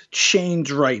biggest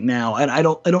change right now, and I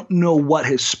don't know what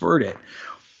has spurred it,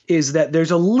 is that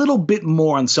there's a little bit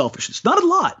more unselfishness. Not a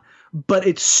lot, but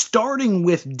it's starting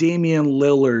with Damian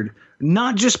Lillard,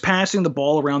 not just passing the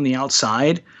ball around the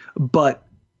outside, but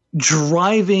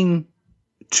driving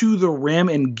to the rim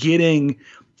and getting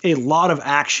a lot of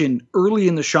action early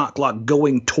in the shot clock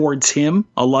going towards him,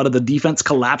 a lot of the defense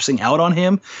collapsing out on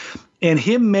him, and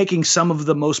him making some of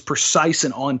the most precise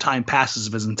and on-time passes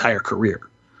of his entire career.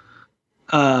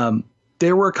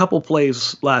 There were a couple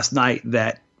plays last night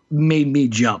that made me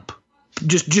jump.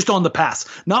 Just on the pass.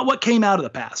 Not what came out of the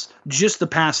pass, just the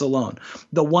pass alone.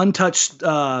 The one-touch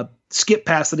skip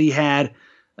pass that he had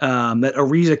that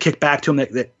Ariza kicked back to him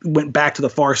that went back to the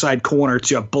far side corner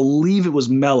to, I believe it was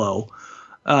Melo,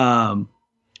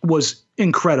 was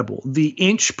incredible. The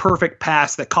inch-perfect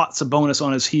pass that caught Sabonis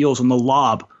on his heels on the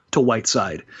lob to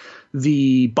Whiteside.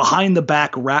 the behind the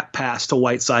back wrap pass to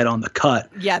Whiteside on the cut.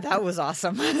 Yeah, that was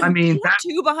awesome. I mean,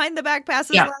 two behind the back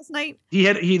passes last night. He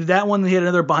had that one. He had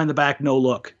another behind the back no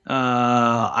look.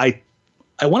 I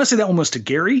want to say that one was to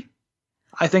Gary.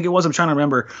 I think it was. I'm trying to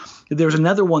remember. There was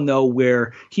another one though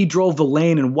where he drove the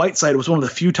lane, and Whiteside, it was one of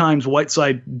the few times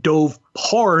Whiteside dove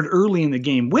hard early in the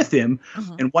game with him,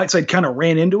 and Whiteside kind of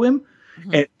ran into him.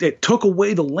 And it took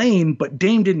away the lane, but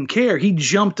Dame didn't care. He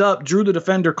jumped up, drew the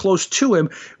defender close to him,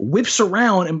 whips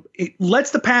around, and it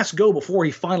lets the pass go before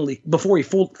he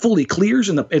fully clears.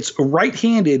 And it's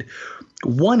right-handed,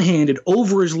 one-handed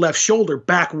over his left shoulder,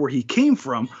 back where he came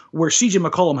from, where CJ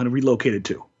McCollum had relocated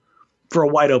to for a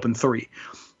wide open three.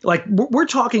 Like we're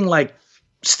talking like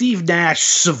Steve Nash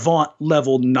savant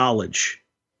level knowledge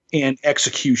and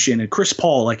execution, and Chris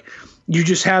Paul. Like you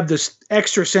just have this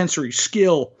extrasensory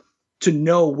skill to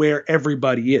know where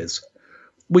everybody is.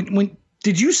 When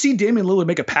did you see Damian Lillard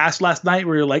make a pass last night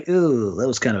where you're like, oh, that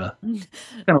was kind of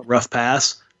a rough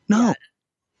pass? No,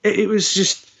 it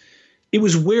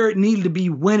was where it needed to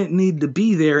be when it needed to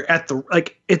be there at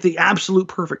the absolute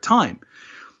perfect time.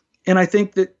 And I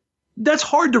think that's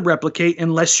hard to replicate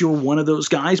unless you're one of those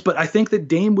guys. But I think that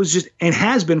Dame was just, and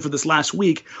has been for this last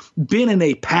week, been in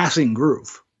a passing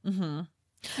groove. Mm-hmm.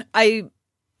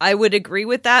 I would agree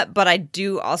with that, but I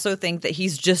do also think that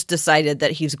he's just decided that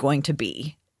he's going to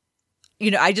be.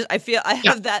 I feel I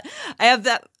have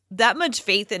that much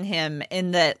faith in him,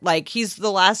 in that, like, he's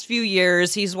the last few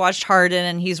years he's watched Harden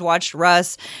and he's watched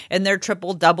Russ and their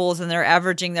triple doubles, and they're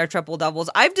averaging their triple doubles.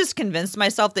 I've just convinced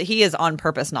myself that he has on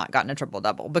purpose not gotten a triple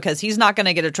double, because he's not going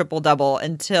to get a triple double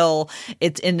until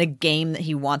it's in the game that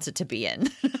he wants it to be in.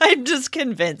 I'm just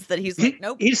convinced that he's like,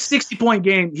 nope. His 60-point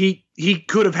game, he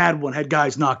could have had one had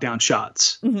guys knocked down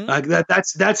shots. Like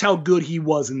that's how good he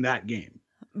was in that game.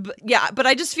 But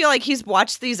I just feel like he's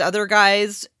watched these other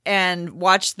guys and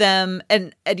watched them,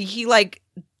 and he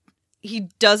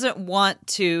doesn't want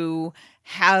to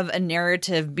have a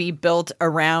narrative be built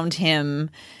around him,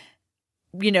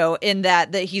 in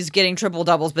that he's getting triple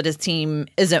doubles, but his team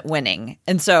isn't winning.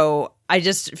 And so I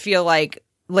just feel like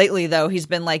lately, though, he's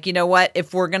been like, you know what,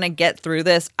 if we're going to get through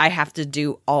this, I have to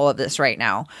do all of this right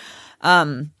now.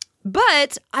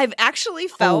 But I've actually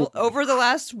felt over the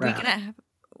last week and a half.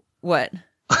 What?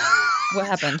 What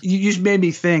happened? You just made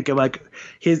me think of like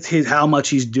his how much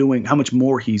he's doing, how much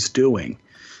more he's doing.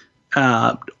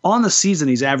 On the season,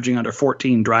 he's averaging under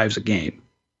 14 drives a game.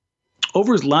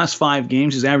 Over his last 5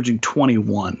 games, he's averaging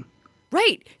 21.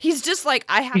 Right. He's just like,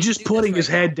 he's just putting his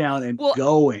head down and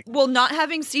going. Well, not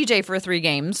having CJ for 3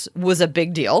 games was a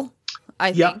big deal,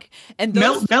 I think. And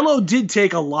Melo did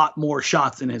take a lot more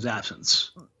shots in his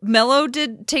absence. Melo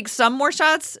did take some more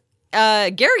shots.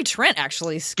 Gary Trent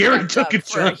actually. Gary took a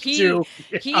shot too.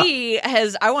 He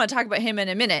has. I want to talk about him in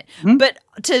a minute, but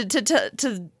to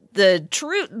the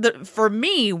truth, for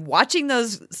me, watching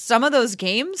some of those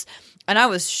games, and I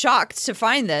was shocked to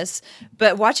find this,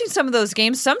 but watching some of those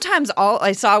games, sometimes all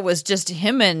I saw was just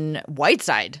him and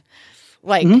Whiteside,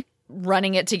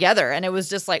 running it together, and it was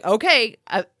just like, okay,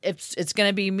 it's going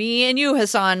to be me and you,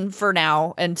 Hassan, for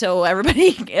now until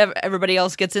everybody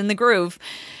else gets in the groove.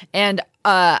 And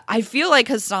I feel like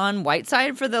Hassan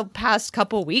Whiteside for the past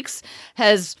couple weeks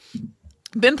has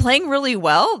been playing really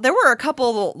well. There were a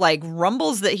couple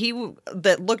rumbles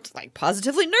that looked like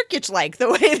positively Nurkic-like,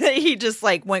 the way that he just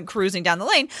went cruising down the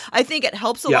lane. I think it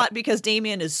helps a lot because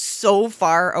Damian is so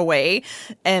far away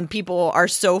and people are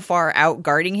so far out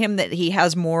guarding him that he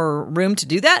has more room to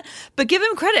do that. But give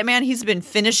him credit, man. He's been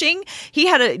finishing. He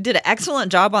did an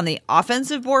excellent job on the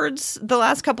offensive boards the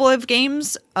last couple of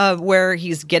games, where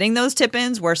he's getting those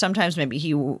tip-ins where sometimes maybe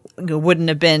he wouldn't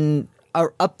have been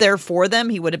up there for them.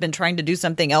 He would have been trying to do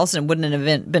something else and wouldn't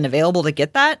have been available to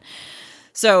get that.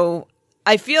 So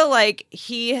I feel like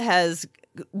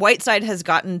Whiteside has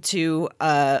gotten to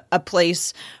a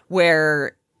place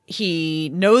where he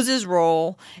knows his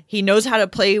role. He knows how to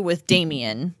play with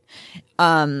Damian.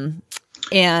 And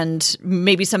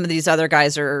maybe some of these other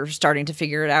guys are starting to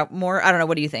figure it out more. I don't know.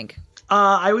 What do you think?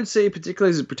 I would say,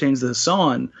 particularly as it pertains to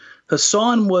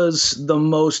Hassan was the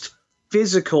most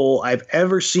physical I've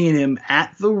ever seen him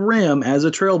at the rim as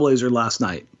a Trailblazer last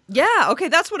night. Yeah, okay,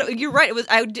 that's what you're right. It was.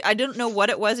 I didn't know what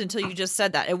it was until you just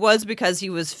said that. It was because he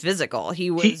was physical. He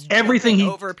was everything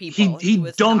over people. He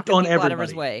dunked on everybody. Out of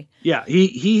his way. Yeah,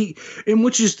 he and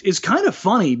which is kind of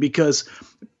funny because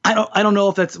I don't know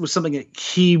if that was something that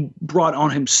he brought on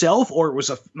himself or it was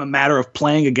a matter of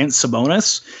playing against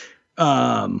Sabonis.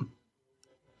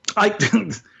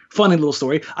 Funny little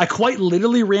story. I quite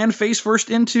literally ran face first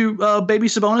into baby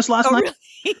Sabonis last night. Really?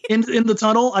 in the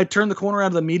tunnel. I turned the corner out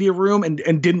of the media room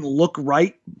and didn't look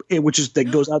right, which is that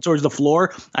goes out towards the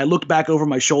floor. I looked back over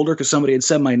my shoulder because somebody had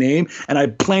said my name, and I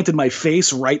planted my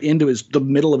face right into the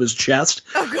middle of his chest.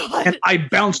 Oh God! And I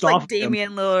bounced like off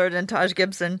Damian Lillard and Taj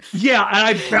Gibson. Yeah,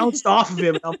 and I bounced off of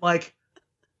him. And I'm like,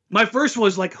 my first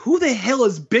was like, who the hell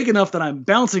is big enough that I'm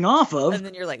bouncing off of? And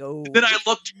then you're like, oh. Then I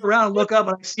looked around and look up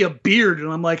and I see a beard,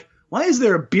 and I'm like, why is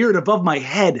there a beard above my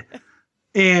head?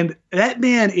 And that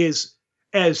man is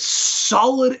as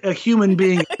solid a human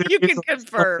being as You can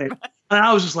confirm. And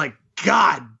I was just like,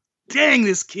 God dang,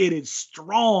 this kid is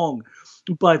strong.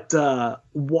 But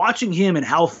watching him and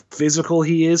how physical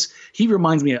he is, he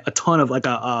reminds me a ton of like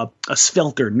a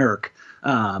Svelter Nurk.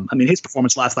 I mean, his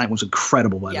performance last night was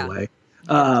incredible, by the way.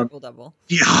 Triple-double.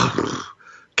 Yeah.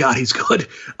 God, he's good.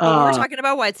 We're talking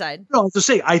about Whiteside. No, to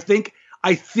say, I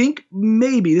think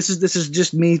maybe this is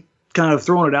just me kind of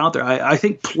throwing it out there. I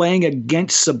think playing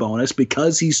against Sabonis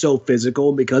because he's so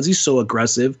physical, because he's so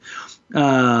aggressive.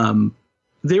 There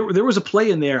was a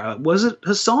play in there. Was it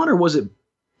Hassan or was it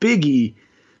Biggie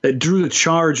that drew the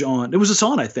charge on? It was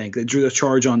Hassan, I think, that drew the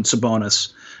charge on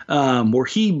Sabonis, where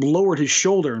he lowered his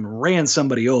shoulder and ran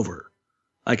somebody over.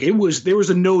 Like there was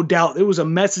a no doubt. It was a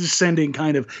message sending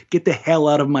kind of get the hell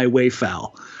out of my way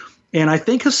foul. And I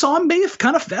think Hassan may have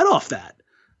kind of fed off that.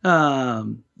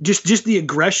 Just the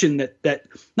aggression that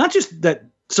not just that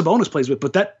Sabonis plays with,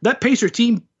 but that Pacer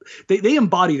team, they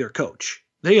embody their coach.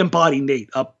 They embody Nate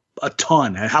up a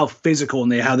ton and how physical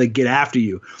and how they get after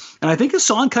you. And I think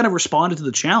Hassan kind of responded to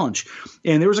the challenge.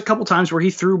 And there was a couple times where he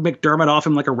threw McDermott off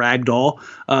him like a rag doll.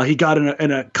 He got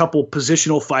in a couple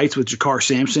positional fights with Jakar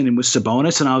Sampson and with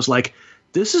Sabonis. And I was like,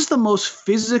 this is the most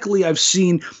physically I've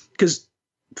seen. Because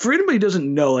for anybody who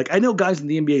doesn't know, like I know guys in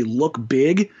the NBA look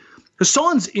big.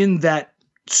 Hassan's in that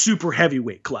super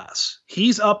heavyweight class.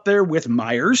 He's up there with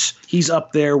Myers. He's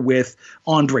up there with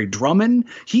Andre Drummond.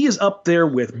 He is up there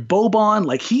with Boban.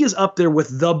 Like he is up there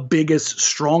with the biggest,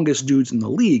 strongest dudes in the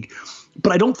league.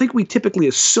 But I don't think we typically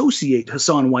associate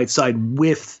Hassan Whiteside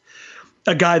with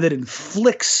a guy that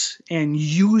inflicts and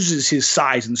uses his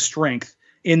size and strength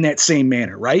in that same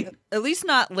manner, right? At least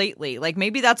not lately. Like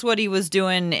maybe that's what he was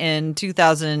doing in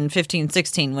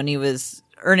 2015-16 when he was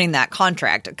earning that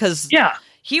contract. Because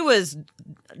he was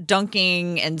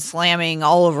dunking and slamming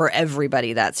all over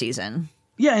everybody that season.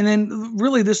 Yeah, and then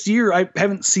really this year I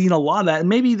haven't seen a lot of that. And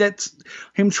maybe that's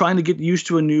him trying to get used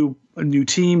to a new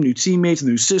team, new teammates, a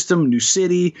new system, new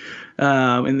city, in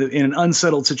an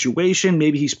unsettled situation.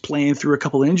 Maybe he's playing through a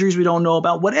couple of injuries we don't know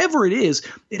about. Whatever it is,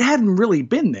 it hadn't really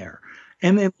been there.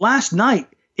 And then last night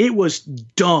it was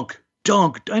dunk,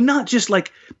 and not just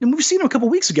like, and we've seen him a couple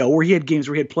weeks ago where he had games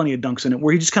where he had plenty of dunks in it,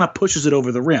 where he just kind of pushes it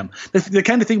over the rim. The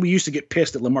kind of thing we used to get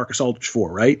pissed at LaMarcus Aldridge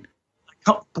for, right?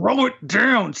 Throw it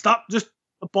down. Stop just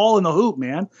the ball in the hoop,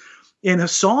 man. And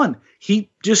Hassan, he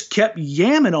just kept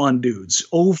yamming on dudes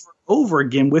over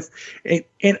again with,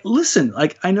 and listen,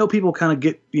 like I know people kind of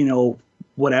get,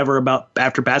 whatever about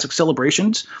after basket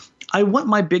celebrations. I want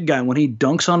my big guy when he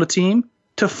dunks on a team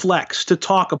to flex, to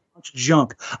talk a bunch of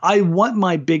junk. I want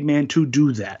my big man to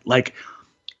do that. Like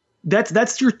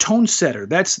that's your tone setter.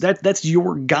 That's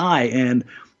your guy. And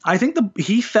I think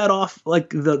he fed off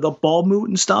like the ball moot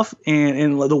and stuff,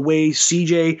 and the way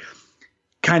CJ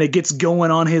kind of gets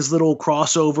going on his little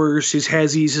crossovers, his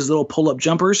hezzies, his little pull up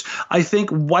jumpers. I think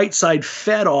Whiteside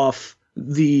fed off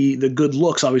the good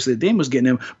looks, obviously, that Dame was getting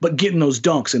him, but getting those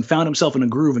dunks and found himself in a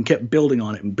groove and kept building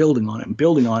on it and building on it and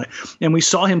building on it. And we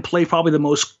saw him play probably the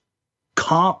most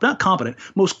not competent,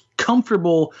 most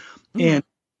comfortable and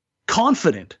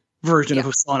confident version of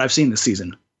Hassan I've seen this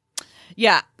season.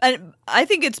 Yeah, and I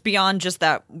think it's beyond just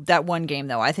that one game,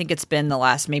 though. I think it's been the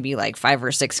last maybe like 5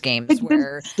 or 6 games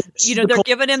where, they're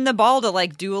giving him the ball to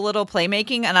like do a little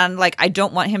playmaking. And I'm like, I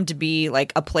don't want him to be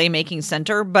like a playmaking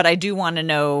center, but I do want to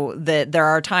know that there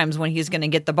are times when he's going to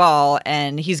get the ball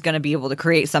and he's going to be able to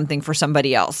create something for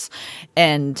somebody else.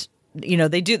 And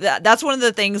they do that. That's one of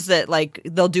the things that like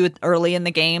they'll do it early in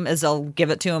the game is they'll give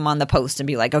it to him on the post and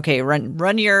be like, okay,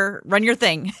 run your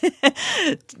thing,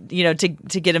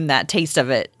 to get him that taste of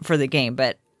it for the game.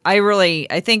 But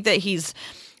I think that he's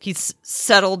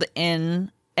settled in,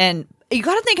 and you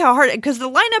got to think how hard, because the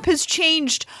lineup has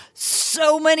changed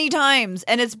so many times,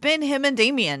 and it's been him and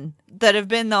Damian that have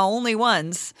been the only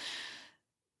ones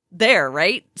there,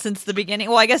 right? Since the beginning.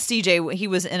 Well, I guess CJ, he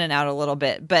was in and out a little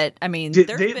bit, but I mean,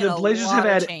 the Blazers have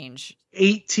had change.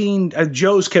 18.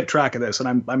 Joe's kept track of this,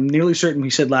 and I'm nearly certain he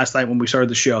said last night when we started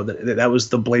the show that was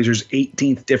the Blazers'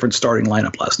 18th different starting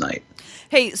lineup last night.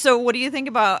 Hey, so what do you think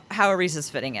about how Ariza is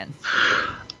fitting in?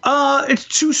 It's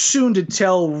too soon to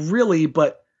tell, really,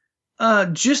 but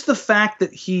just the fact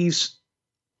that he's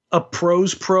a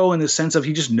pro's pro in the sense of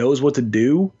he just knows what to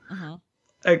do. Uh-huh.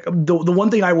 Like, the one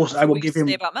thing I will give him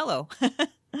say about Melo, or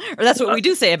that's what we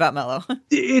do say about Melo.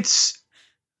 It's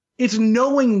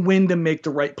knowing when to make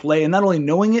the right play, and not only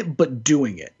knowing it but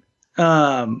doing it.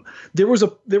 There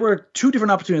were two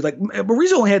different opportunities. Like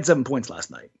Ariza only had 7 points last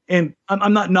night, and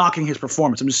I'm not knocking his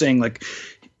performance. I'm just saying, like,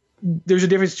 there's a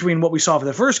difference between what we saw for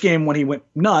the first game when he went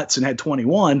nuts and had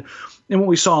 21 and what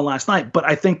we saw last night. But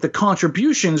I think the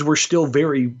contributions were still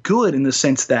very good in the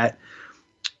sense that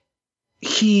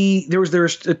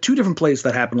there's two different plays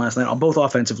that happened last night, both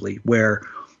offensively, where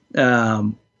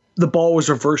the ball was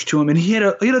reversed to him and he had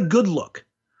a good look,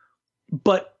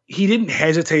 but he didn't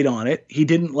hesitate on it. He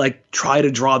didn't like try to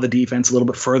draw the defense a little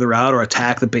bit further out or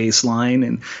attack the baseline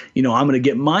and, I'm going to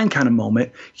get mine kind of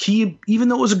moment. Even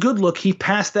though it was a good look, he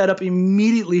passed that up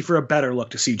immediately for a better look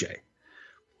to CJ.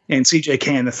 And CJ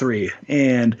canned the three.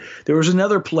 And there was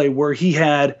another play where he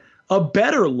had a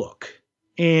better look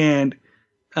and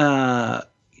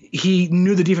he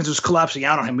knew the defense was collapsing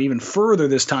out on him even further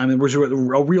this time. There was a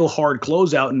real hard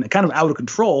closeout and kind of out of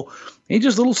control. He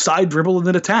just a little side dribble and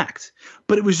then attacked.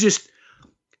 But it was just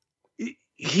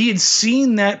he had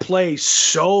seen that play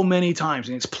so many times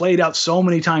and it's played out so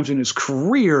many times in his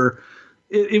career.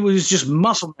 It was just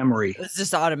muscle memory. It's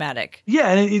just automatic.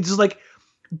 Yeah, and it's like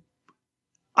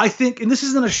I think, and this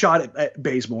isn't a shot at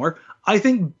Bazemore. I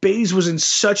think Baze was in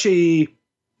such a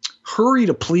hurry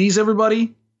to please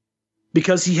everybody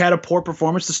because he had a poor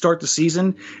performance to start the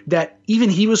season that even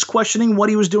he was questioning what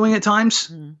he was doing at times.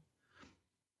 Mm.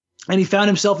 And he found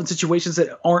himself in situations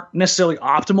that aren't necessarily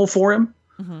optimal for him.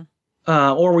 Mm-hmm.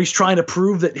 Or he's trying to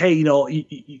prove that, hey,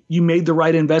 you made the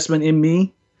right investment in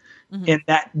me. Mm-hmm. And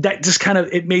that just kind of,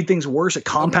 it made things worse. It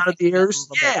compounded the errors.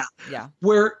 Yeah.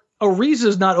 Where Ariza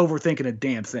is not overthinking a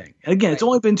damn thing. And again, It's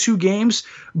only been 2 games,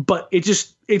 but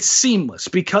it's seamless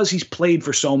because he's played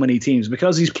for so many teams,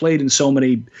 because he's played in so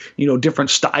many,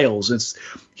 different styles.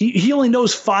 He only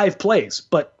knows 5 plays,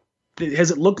 but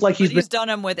has it looked like he's done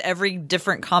them with every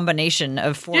different combination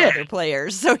of 4 other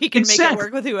players, so he can make it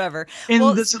work with whoever.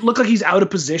 And does it look like he's out of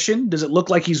position? Does it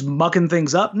look like he's mucking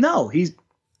things up? No, he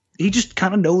just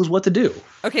kind of knows what to do.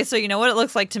 Okay, so you know what it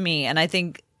looks like to me, and I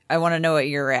think I want to know what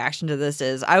your reaction to this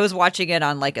is. I was watching it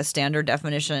on like a standard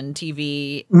definition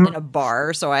TV in a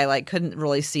bar, so I couldn't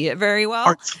really see it very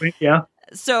well. Yeah.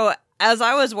 So as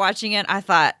I was watching it, I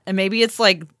thought, and maybe it's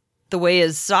like the way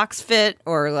his socks fit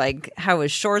or like how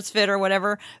his shorts fit or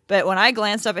whatever. But when I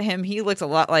glanced up at him, he looked a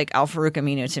lot like Al-Farouq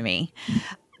Aminu to me.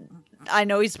 I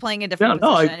know he's playing a different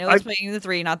position. I know he's playing the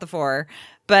 3, not the 4.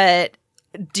 But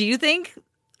do you think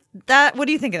that? What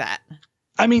do you think of that?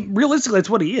 I mean, realistically, that's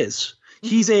what he is.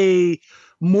 He's a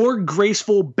more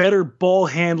graceful, better ball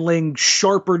handling,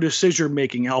 sharper decision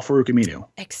making Al-Farouq Aminu.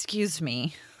 Excuse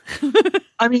me.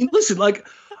 I mean, listen, like,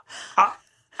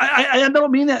 I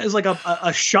don't mean that as like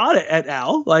a shot at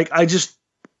Al. Like,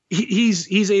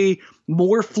 he's a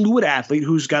more fluid athlete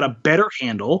who's got a better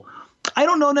handle. I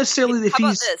don't know necessarily if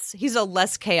he's a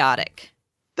less chaotic.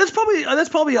 That's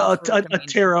probably a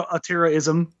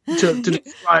Terraism to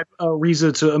describe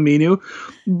Ariza to Aminu,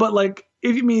 but like.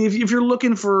 If you're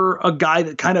looking for a guy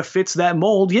that kind of fits that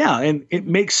mold, yeah, and it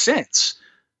makes sense.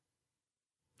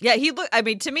 Yeah,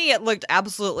 to me, it looked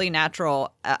absolutely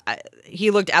natural. He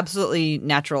looked absolutely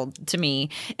natural to me,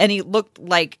 and he looked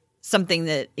like something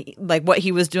that, like what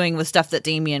he was doing was stuff that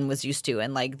Damian was used to,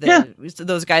 and like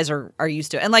those guys are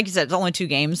used to. And like you said, it's only 2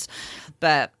 games,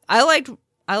 but I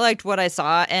liked what I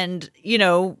saw, and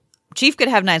Chief could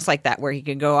have nights like that where he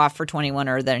could go off for 21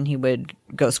 or then he would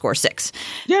go score 6.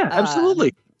 Yeah,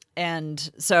 absolutely.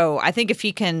 And so I think if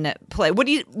he can play,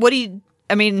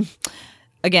 I mean,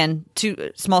 again,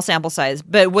 2 small sample size,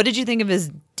 but what did you think of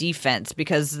his defense?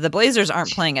 Because the Blazers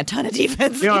aren't playing a ton of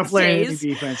defense. They aren't playing any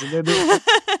defense. And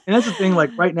that's the thing,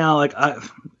 like right now, like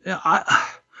I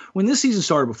when this season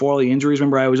started, before all the injuries,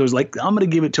 remember I was always like, I'm going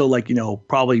to give it till like,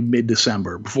 probably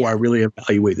mid-December before I really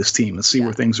evaluate this team and see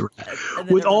where things are at.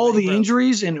 With all the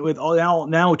injuries and with all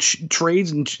now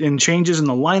trades and changes in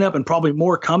the lineup and probably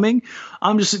more coming,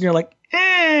 I'm just sitting here like,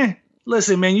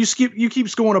 listen, man, you keep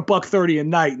scoring $130 a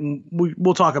night and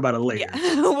we'll talk about it later.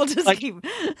 Yeah. We'll just keep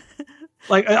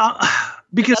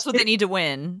because that's what they need to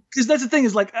win. Because that's the thing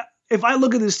is like, if I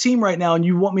look at this team right now and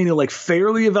you want me to like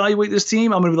fairly evaluate this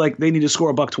team, I'm going to be like, they need to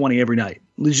score $120 every night,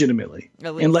 legitimately.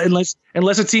 Unless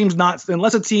a team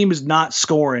is not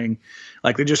scoring,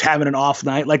 like they're just having an off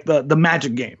night, like the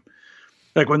Magic game,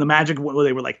 like when the Magic,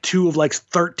 they were like 2 of like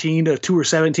 13 to 2 or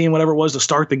 17, whatever it was to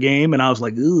start the game, and I was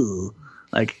like, ooh,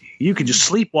 like You can just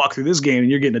sleepwalk through this game and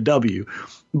you're getting a W.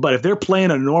 But if they're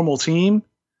playing a normal team,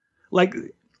 like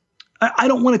I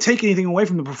don't want to take anything away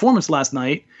from the performance last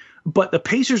night, but the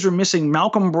Pacers are missing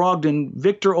Malcolm Brogdon,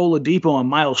 Victor Oladipo, and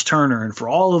Miles Turner. And for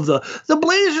all of the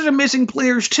Blazers are missing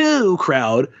players too,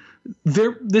 crowd.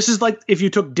 This is like if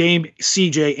you took Dame,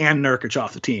 CJ, and Nurkic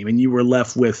off the team and you were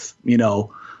left with,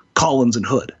 Collins and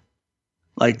Hood.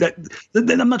 Like that.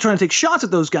 I'm not trying to take shots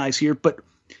at those guys here, but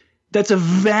that's a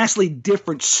vastly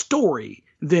different story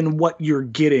than what you're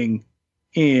getting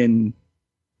in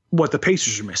what the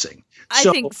Pacers are missing. I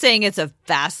think saying it's a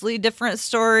vastly different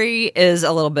story is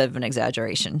a little bit of an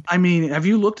exaggeration. I mean, have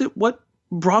you looked at what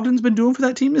Brogdon's been doing for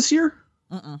that team this year?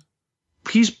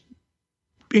 He's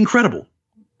incredible.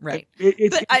 Right.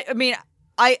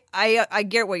 I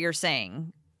get what you're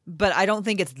saying, but I don't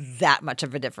think it's that much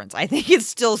of a difference. I think it's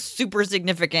still super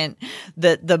significant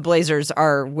that the Blazers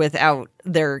are without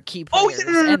their key players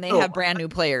and they have brand new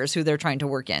players who they're trying to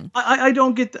work in. I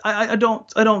don't get. I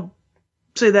don't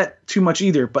say that too much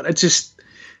either. But it's just,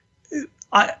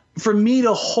 for me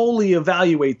to wholly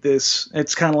evaluate this,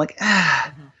 it's kind of like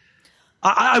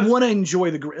I want to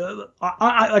enjoy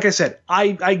like I said,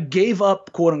 I gave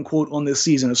up, quote unquote, on this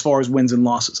season as far as wins and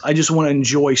losses. I just want to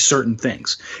enjoy certain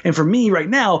things. And for me right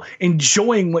now,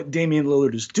 enjoying what Damian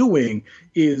Lillard is doing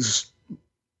is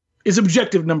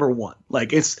objective number one.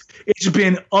 Like it's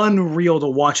been unreal to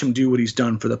watch him do what he's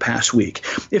done for the past week.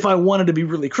 If I wanted to be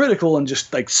really critical and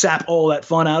just like sap all that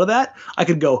fun out of that, I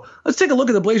could go, let's take a look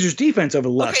at the Blazers defense over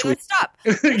the last week. Let's stop.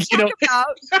 Let's talk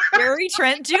about Gary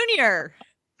Trent Jr.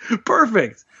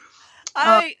 Perfect.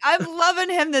 I'm loving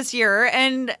him this year,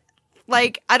 and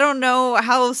like I don't know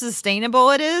how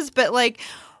sustainable it is, but like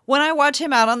when I watch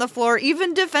him out on the floor,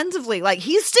 even defensively, like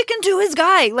he's sticking to his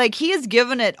guy, like he has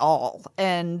given it all,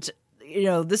 and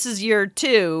this is year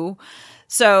 2.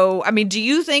 So, I mean, do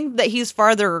you think that he's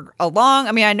farther along?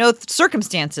 I mean, I know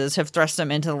circumstances have thrust him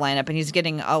into the lineup and he's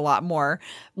getting a lot more,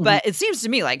 but it seems to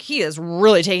me like he is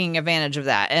really taking advantage of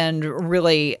that and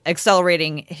really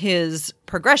accelerating his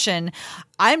progression.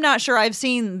 I'm not sure I've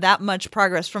seen that much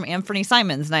progress from Anthony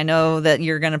Simons, and I know that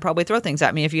you're going to probably throw things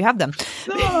at me if you have them.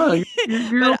 No,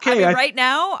 you're okay. I mean, right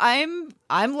now,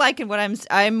 I'm liking what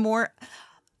I'm more.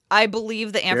 I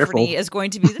believe that Anthony is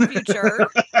going to be the future,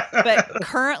 but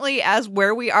currently, as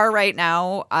where we are right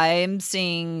now, I'm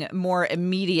seeing more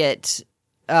immediate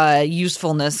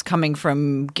usefulness coming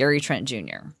from Gary Trent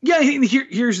Jr. Yeah,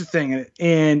 here's the thing,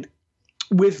 and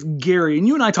with Gary, and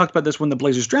you and I talked about this when the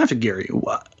Blazers drafted Gary.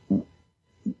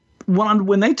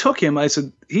 When they took him, I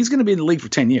said he's going to be in the league for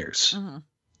 10 years, and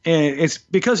it's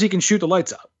because he can shoot the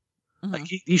lights out. Like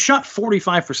he shot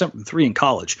 45% from 3 in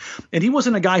college, and he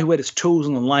wasn't a guy who had his toes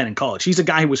on the line in college. He's a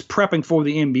guy who was prepping for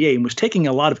the NBA and was taking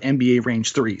a lot of NBA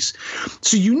range threes.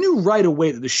 So you knew right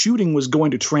away that the shooting was going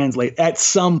to translate at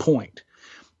some point.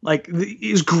 Like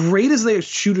as great as the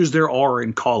shooters there are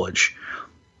in college,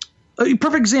 a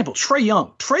perfect example, Trae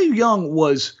Young. Trae Young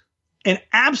was an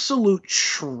absolute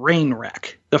train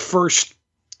wreck the first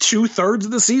 2/3 of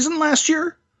the season last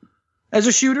year. As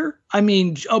a shooter, I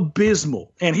mean,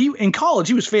 abysmal. And in college,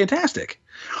 he was fantastic.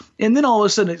 And then all of a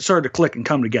sudden, it started to click and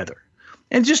come together.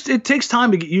 And it takes time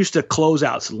to get used to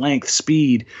closeouts, length,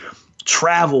 speed,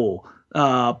 travel,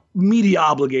 media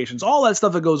obligations, all that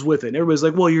stuff that goes with it. And everybody's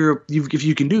like, well, if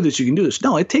you can do this, you can do this.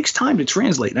 No, it takes time to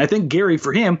translate. And I think Gary,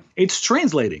 for him, it's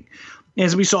translating.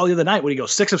 As we saw the other night, when he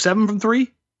goes 6 of 7 from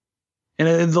 3.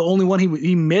 And the only one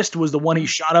he missed was the one he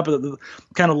shot up at the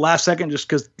kind of last second just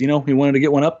because, he wanted to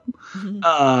get one up. When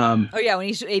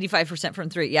he shot 85% from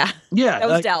 3. Yeah. Yeah. That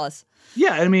was Dallas.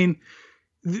 Yeah. I mean,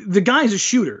 the guy's a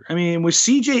shooter. I mean, with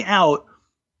CJ out,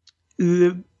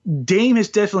 Dame has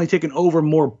definitely taken over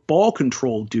more ball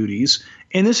control duties.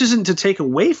 And this isn't to take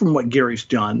away from what Gary's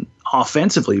done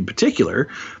offensively in particular.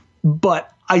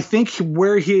 But I think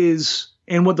where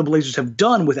and what the Blazers have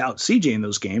done without CJ in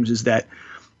those games is that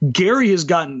Gary has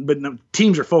gotten, but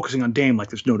teams are focusing on Dame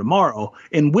like there's no tomorrow.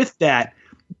 And with that,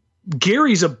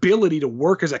 Gary's ability to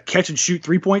work as a catch and shoot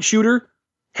 3-point shooter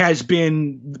has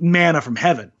been manna from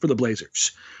heaven for the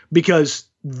Blazers, because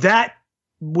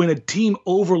when a team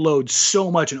overloads so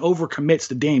much and overcommits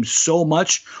to Dame so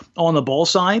much on the ball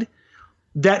side,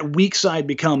 that weak side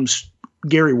becomes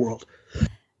Gary world.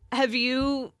 Have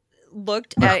you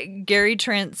looked at Gary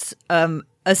Trent's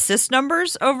assist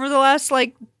numbers over the last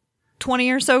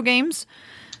 20 or so games?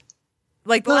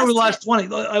 Like over the last 20,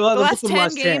 the last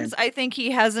 10 games, I think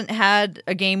he hasn't had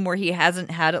a game where he hasn't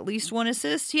had at least one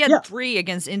assist. He had 3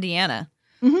 against Indiana.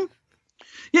 Mm-hmm.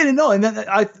 Yeah, no, and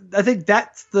I think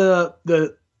that's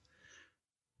the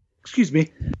excuse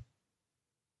me.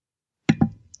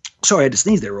 Sorry, I had to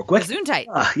sneeze there real quick.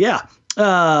 Gesundheit. Yeah.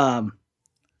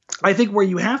 I think where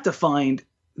you have to find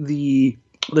the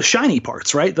shiny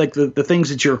parts, right? Like the things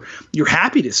that you're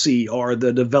happy to see are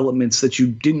the developments that you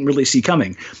didn't really see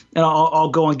coming. And I'll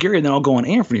go on Gary and then I'll go on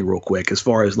Anthony real quick as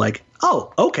far as like,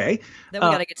 oh, okay. Then we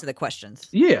got to get to the questions.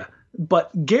 Yeah.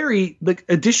 But Gary, the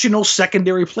additional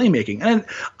secondary playmaking. And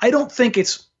I don't think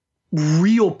it's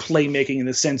real playmaking in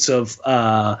the sense of,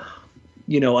 a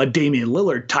Damian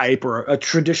Lillard type or a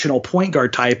traditional point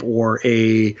guard type or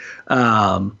a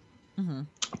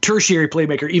tertiary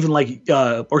playmaker, even like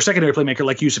or secondary playmaker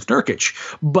like Yusuf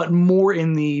Nurkic, but more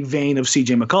in the vein of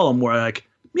CJ McCollum, where like,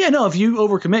 yeah, no, if you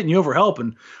overcommit and you overhelp,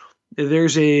 and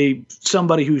there's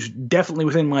somebody who's definitely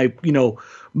within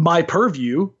my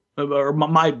purview or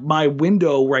my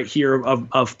window right here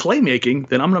of playmaking,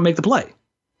 then I'm going to make the play,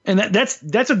 and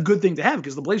that's a good thing to have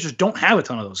because the Blazers don't have a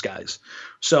ton of those guys,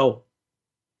 so.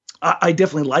 I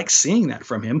definitely like seeing that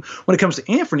from him. When it comes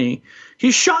to Anthony,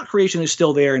 his shot creation is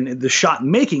still there, and the shot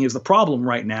making is the problem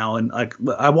right now. And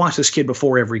I watch this kid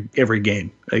before every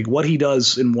game. Like what he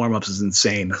does in warmups is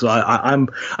insane. So I'm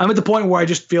at the point where I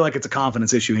just feel like it's a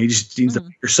confidence issue. And he just needs to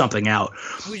figure something out.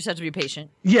 We just have to be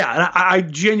patient. Yeah, and I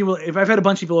genuinely, if I've had a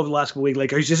bunch of people over the last couple weeks,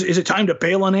 like, is it time to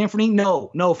bail on Anthony?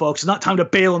 No, folks, it's not time to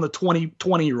bail on the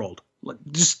 20-year-old. Like,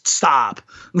 just stop.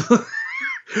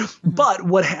 But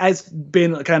what has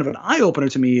been kind of an eye-opener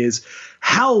to me is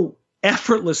how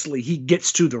effortlessly he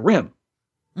gets to the rim.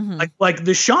 Mm-hmm. Like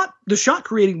the shot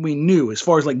creating we knew as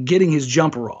far as like getting his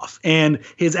jumper off and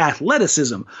his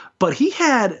athleticism, but he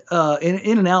had an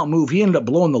in and out move. He ended up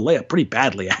blowing the layup pretty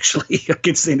badly actually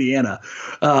against Indiana.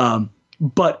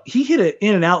 But he hit it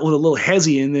in and out with a little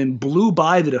hezzy and then blew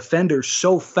by the defender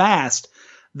so fast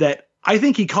that I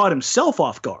think he caught himself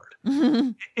off guard. Mm-hmm.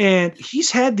 And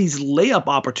he's had these layup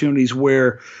opportunities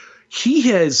where he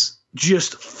has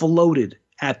just floated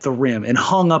at the rim and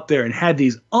hung up there and had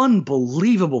these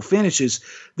unbelievable finishes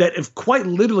that have quite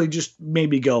literally just made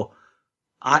me go,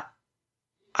 I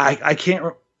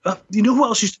can't. You know who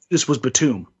else used to do this was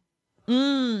Batum.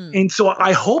 And so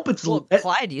I hope it's. Well,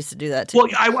 Clyde used to do that too. Well,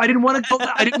 I didn't want to go.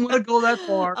 I didn't want to go that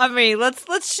far. I mean, let's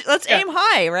aim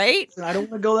high, right? I don't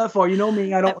want to go that far. You know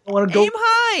me. I don't want to go aim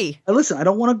high. Listen, I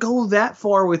don't want to go that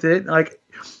far with it. Like,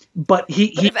 but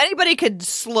if anybody could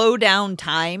slow down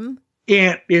time,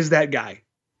 Ant is that guy.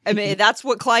 I mean, that's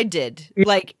what Clyde did.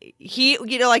 Like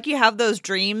like you have those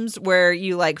dreams where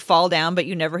you like fall down, but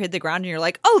you never hit the ground and you're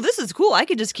like, oh, this is cool. I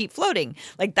could just keep floating.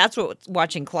 Like that's what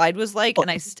watching Clyde was like.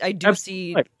 And I do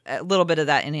see a little bit of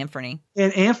that in Anthony.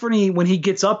 And Anthony, when he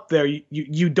gets up there,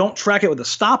 you don't track it with a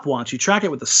stopwatch. You track it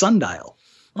with a sundial.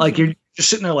 Like you're just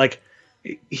sitting there like,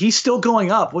 he's still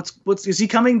going up. Is he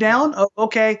coming down? Oh,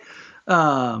 okay.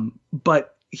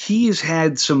 But he has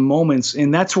had some moments,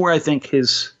 and that's where I think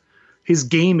his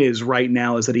game is right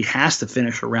now, is that he has to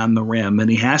finish around the rim and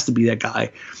he has to be that guy.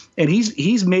 And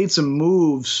he's made some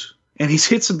moves and he's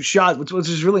hit some shots, which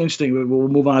is really interesting. We'll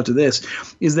move on to this,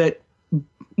 is that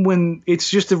when it's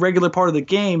just a regular part of the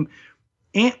game,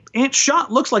 Ant's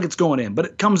shot looks like it's going in, but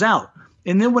it comes out.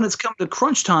 And then when it's come to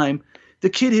crunch time, the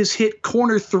kid has hit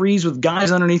corner threes with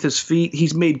guys underneath his feet.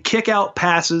 He's made kick out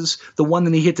passes. The one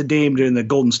that he hit to Dame during the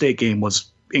Golden State game was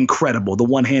incredible. The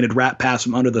one-handed wrap pass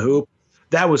from under the hoop.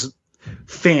 That was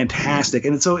fantastic.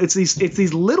 And so it's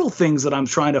these little things that I'm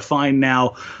trying to find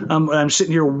now. I'm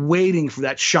sitting here waiting for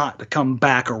that shot to come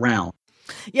back around.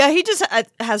 Yeah, he just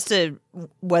has to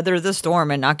weather the storm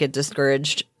and not get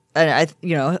discouraged. And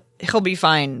he'll be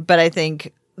fine. But I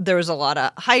think there was a lot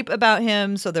of hype about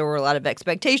him, so there were a lot of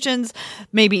expectations.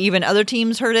 Maybe even other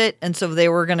teams heard it, and so they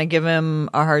were going to give him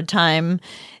a hard time.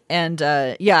 And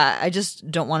I just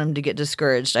don't want him to get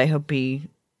discouraged. I hope he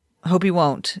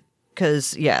won't.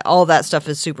 Because, all that stuff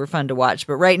is super fun to watch.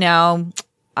 But right now,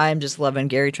 I'm just loving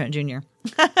Gary Trent Jr.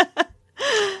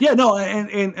 Yeah, no,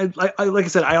 and like I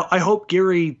said, I hope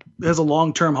Gary has a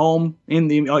long-term home in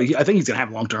the. I think he's gonna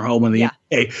have a long-term home in the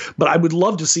NBA. But I would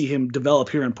love to see him develop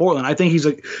here in Portland. I think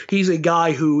he's a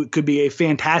guy who could be a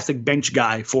fantastic bench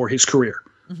guy for his career.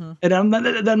 Mm-hmm. And I'm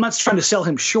not trying to sell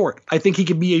him short. I think he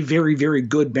could be a very, very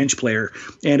good bench player.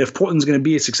 And if Portland's going to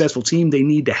be a successful team, they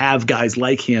need to have guys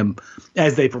like him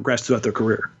as they progress throughout their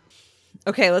career.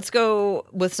 Okay, let's go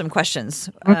with some questions.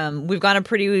 We've gone a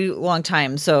pretty long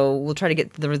time, so we'll try to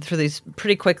get through these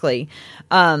pretty quickly.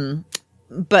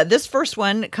 But this first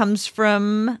one comes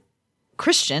from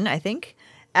Christian, I think,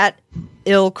 at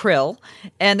Il Krill.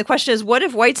 And the question is, what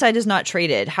if Whiteside is not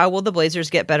traded? How will the Blazers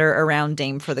get better around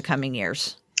Dame for the coming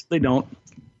years? They don't.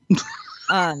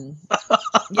 I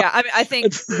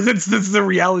think that's the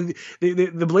reality.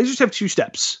 The Blazers have two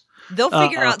steps. They'll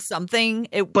figure out something,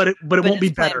 but it won't be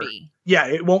better. Yeah,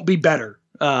 it won't be better.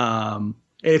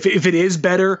 If it is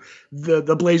better,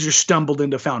 the Blazers stumbled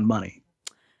into found money.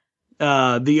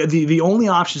 The only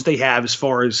options they have as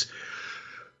far as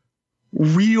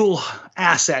real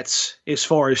assets as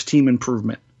far as team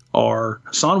improvement are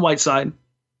Hassan Whiteside,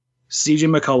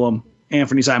 CJ McCollum,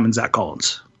 Anthony Simons, Zach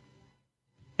Collins.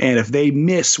 And if they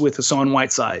miss with Hassan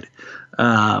Whiteside,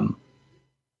 I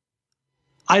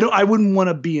wouldn't want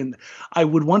to be in. I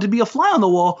would want to be a fly on the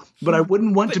wall, but I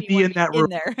wouldn't want to be in that room.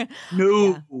 There.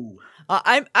 No. Yeah.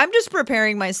 I'm just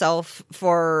preparing myself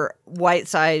for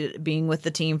Whiteside being with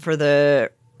the team for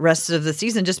the rest of the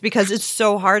season, just because it's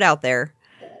so hard out there.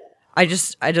 I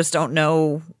just don't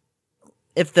know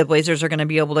if the Blazers are going to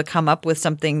be able to come up with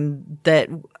something that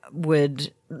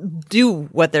would do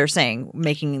what they're saying,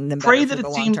 making them better. Pray that a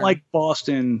team like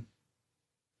Boston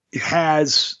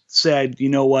has said, you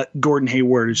know what, Gordon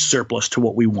Hayward is surplus to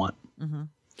what we want. Mm-hmm.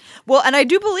 Well, and I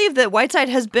do believe that Whiteside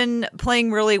has been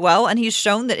playing really well, and he's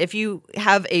shown that if you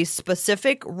have a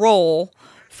specific role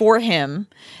for him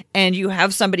and you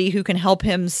have somebody who can help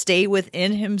him stay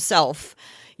within himself,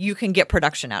 you can get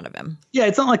production out of him. Yeah,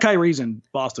 it's not like Kyrie's in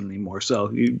Boston anymore,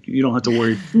 so you don't have to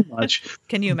worry too much.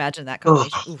 Can you imagine that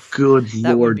combination? Oh, good Lord.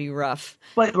 That would be rough.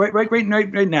 But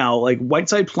right now, like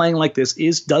Whiteside playing like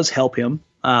this does help him,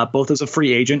 both as a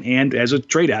free agent and as a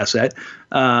trade asset.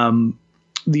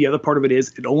 The other part of it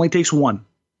is it only takes one.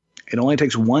 It only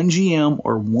takes one GM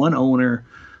or one owner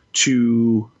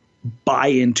to buy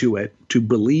into it, to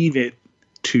believe it,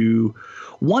 to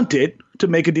want it, to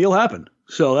make a deal happen.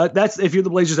 So that's if you're the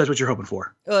Blazers, that's what you're hoping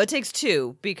for. Well, it takes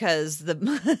two because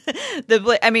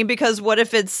because what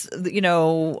if it's,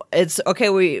 it's okay.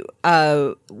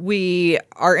 We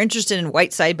are interested in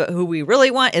Whiteside, but who we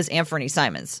really want is Anthony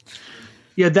Simons.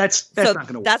 Yeah, that's not going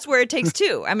to work. That's where it takes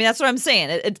two. I mean, that's what I'm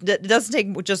saying. It doesn't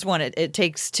take just one. It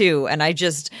takes two. And I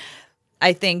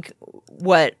think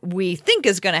what we think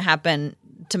is going to happen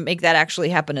to make that actually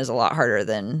happen is a lot harder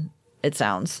than it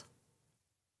sounds.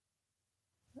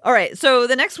 All right, so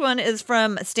the next one is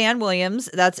from Stan Williams.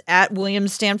 That's at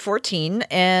WilliamsStan14.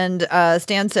 And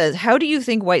Stan says, how do you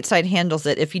think Whiteside handles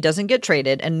it if he doesn't get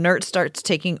traded and Nurk starts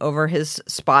taking over his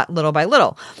spot little by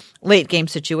little? Late game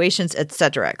situations,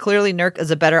 etc. Clearly, Nurk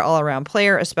is a better all-around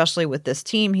player, especially with this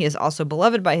team. He is also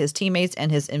beloved by his teammates,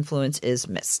 and his influence is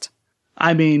missed.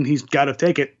 I mean, he's got to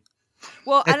take it.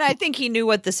 Well, and I think he knew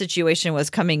what the situation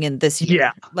was coming in this year.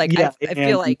 Yeah. I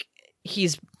feel like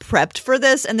he's prepped for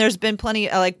this, and there's been plenty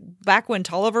like back when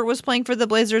Tolliver was playing for the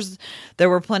Blazers, there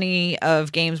were plenty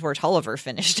of games where Tolliver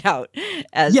finished out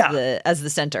as the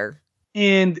center.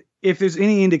 And if there's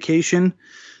any indication,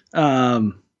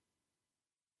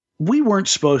 we weren't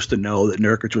supposed to know that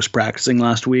Nurkic was practicing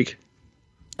last week.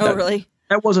 Oh, really?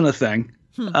 That wasn't a thing.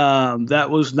 That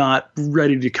was not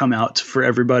ready to come out for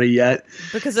everybody yet.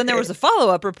 Because then there was a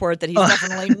follow-up report that he's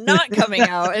definitely not coming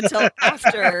out until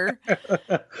after.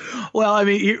 Well, I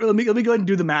mean, let me go ahead and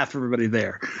do the math for everybody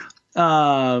there.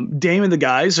 Dame and the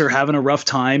guys are having a rough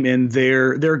time, and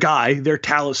their guy, their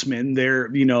talisman, their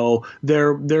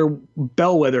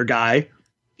bellwether guy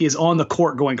is on the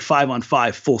court going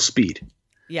 5-on-5 full speed.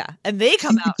 Yeah, and they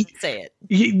come out and say it.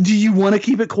 Do you want to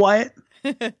keep it quiet?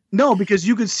 No, because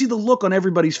you could see the look on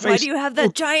everybody's face. Why do you have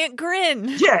that giant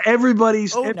grin? Yeah,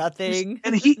 everybody's nothing.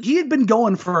 And he had been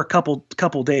going for a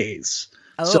couple days.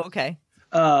 Oh, so, okay.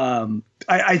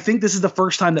 I think this is the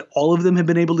first time that all of them have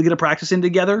been able to get a practice in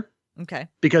together. Okay.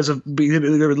 Because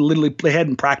they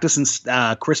hadn't practiced since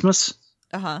Christmas.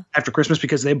 After Christmas,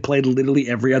 because they played literally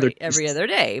every other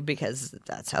day, because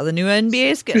that's how the new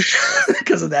NBA is good.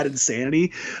 Because of that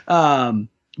insanity.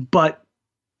 But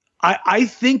I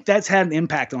think that's had an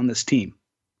impact on this team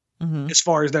as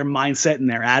far as their mindset and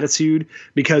their attitude,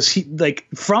 because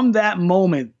from that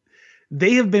moment,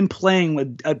 they have been playing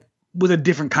with a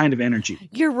different kind of energy.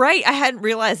 You're right. I hadn't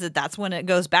realized that that's when it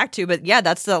goes back to, but yeah,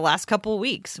 that's the last couple of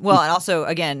weeks. Well, and also,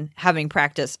 again, having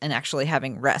practice and actually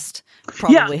having rest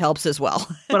probably helps as well.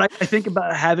 But I think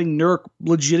about having Nurk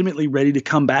legitimately ready to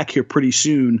come back here pretty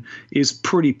soon is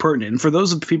pretty pertinent. And for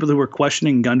those of the people who were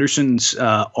questioning Gunderson's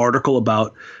article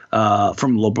about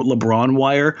from LeBron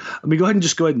Wire, let me go ahead and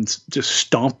just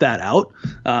stomp that out.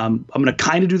 I'm going to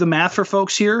kind of do the math for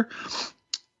folks here.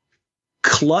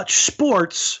 Clutch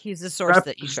Sports he's the source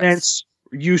that you trust.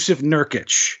 Jusuf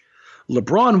Nurkic.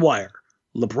 LeBron Wire.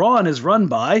 LeBron is run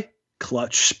by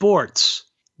Clutch Sports.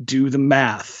 Do the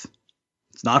math.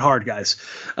 It's not hard, guys.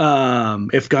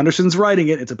 If Gunderson's writing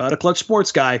it, it's about a Clutch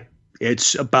Sports guy.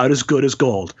 It's about as good as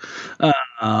gold.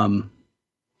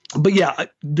 But yeah,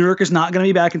 Nurk is not going to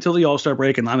be back until the All-Star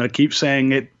break, and I'm going to keep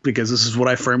saying it because this is what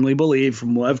I firmly believe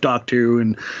from what I've talked to,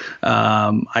 and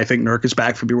I think Nurk is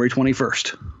back February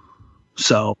 21st.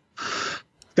 So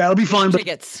That'll be fun. But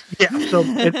Tickets. yeah. So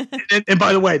and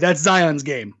by the way, that's Zion's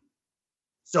game.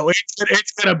 So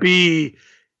it's gonna be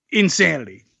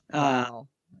insanity. Wow.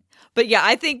 But yeah,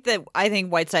 I think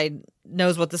Whiteside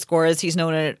knows what the score is. He's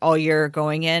known it all year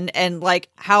going in. And like,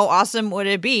 how awesome would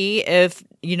it be if,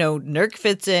 Nurk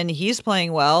fits in, he's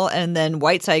playing well, and then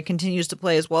Whiteside continues to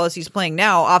play as well as he's playing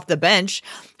now off the bench?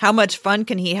 How much fun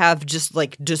can he have just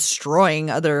like destroying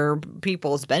other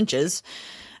people's benches?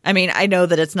 I mean, I know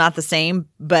that it's not the same,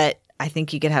 but I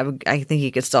think he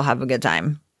could still have a good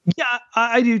time. Yeah,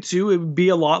 I do too. It would be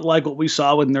a lot like what we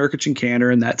saw with Nurkic and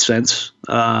Kanter in that sense,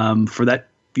 for that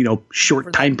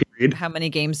short time period. How many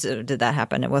games did that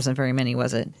happen? It wasn't very many,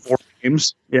 was it? 4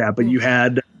 games. Yeah, but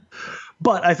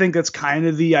but I think that's kind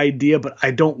of the idea, but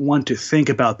I don't want to think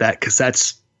about that because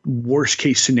that's worst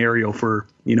case scenario for,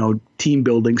 team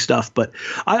building stuff. But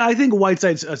I think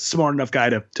Whiteside's a smart enough guy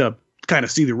to kind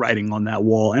of see the writing on that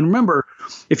wall. And remember,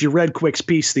 if you read Quick's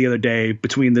piece the other day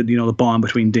between the bond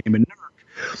between Dame and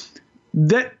Nurk,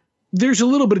 that there's a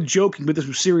little bit of joking, but there's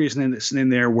some seriousness in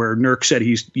there where Nurk said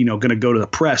he's, going to go to the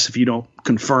press if you don't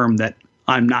confirm that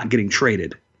I'm not getting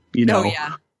traded, Oh,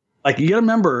 yeah. Like, you got to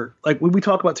remember, like, when we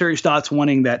talk about Terry Stotts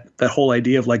wanting that whole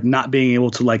idea of, like, not being able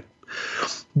to, like,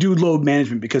 do load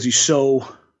management because he's so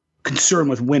concerned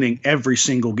with winning every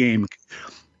single game.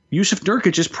 Yusuf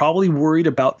Nurkic is probably worried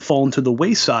about falling to the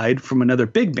wayside from another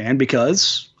big man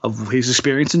because of his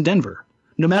experience in Denver.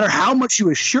 No matter how much you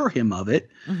assure him of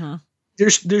it,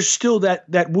 there's still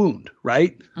that wound,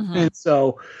 right? And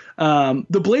so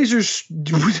the Blazers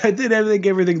did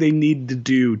everything they needed to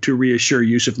do to reassure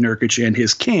Yusuf Nurkic and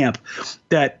his camp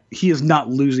that he is not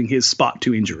losing his spot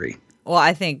to injury. Well,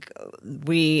 I think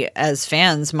we as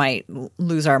fans might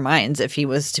lose our minds if he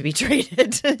was to be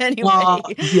traded anyway.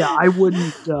 Yeah, I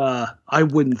wouldn't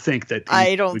think that.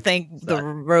 I don't think the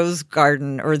Rose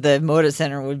Garden or the Moda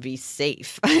Center would be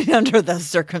safe under those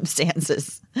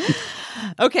circumstances.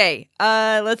 Okay,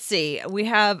 let's see. We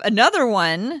have another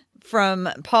one from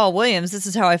Paul Williams. This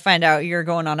is how I find out you're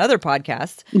going on other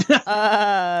podcasts.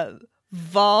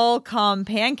 Volcom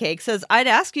Pancake says, I'd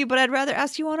ask you, but I'd rather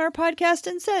ask you on our podcast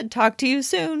instead. Talk to you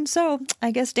soon. So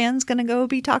I guess Dan's going to go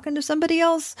be talking to somebody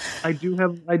else. I do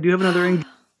have another engagement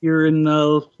here in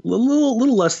a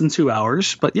little less than 2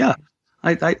 hours, but yeah,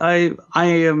 I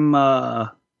am,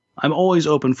 I'm always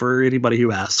open for anybody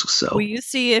who asks. So will you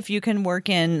see if you can work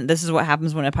in, this is what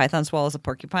happens when a python swallows a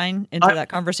porcupine into that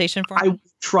conversation for me? I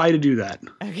try to do that.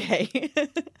 Okay.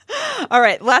 All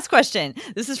right. Last question.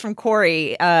 This is from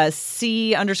Corey,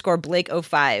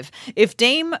 C_Blake05. If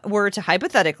Dame were to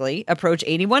hypothetically approach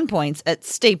 81 points at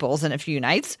Staples in a few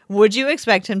nights, would you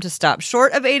expect him to stop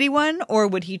short of 81 or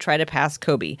would he try to pass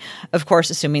Kobe? Of course,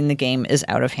 assuming the game is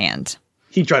out of hand.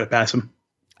 He'd try to pass him.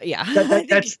 Yeah.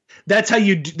 That's how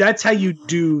you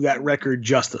do that record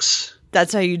justice.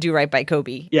 That's how you do right by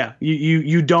Kobe. Yeah.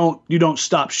 You don't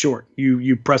stop short.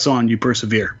 You press on, you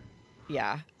persevere.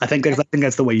 Yeah. I think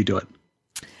that's the way you do it.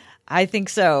 I think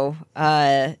so.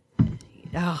 I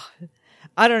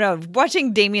don't know.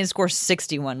 Watching Damian score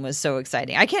 61 was so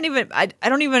exciting. I can't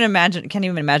even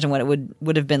imagine what it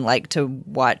would have been like to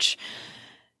watch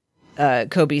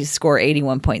Kobe score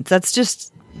 81 points. That's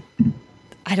just,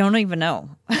 I don't even know.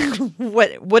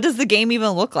 What does the game even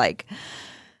look like?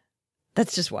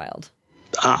 That's just wild.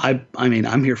 I mean,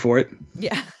 I'm here for it.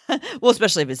 Yeah. Well,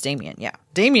 especially if it's Damian. Yeah.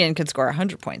 Damian could score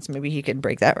 100 points. Maybe he could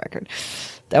break that record.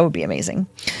 That would be amazing.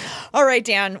 All right,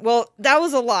 Dan. Well, that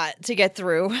was a lot to get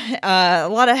through. A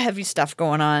lot of heavy stuff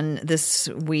going on this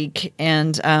week.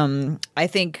 And I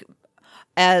think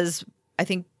players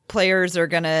are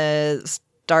going to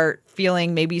start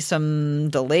feeling maybe some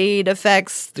delayed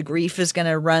effects. The grief is going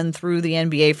to run through the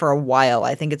NBA for a while.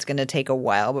 I think it's going to take a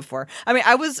while before. I mean,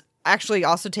 I was actually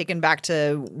also taken back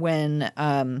to when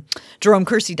Jerome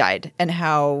Kersey died and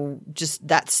how just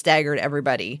that staggered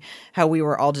everybody, how we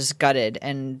were all just gutted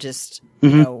and just, he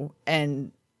was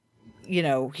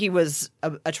a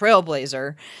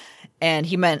trailblazer and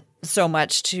he meant so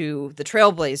much to the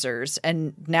Trailblazers.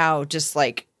 And now just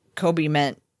like Kobe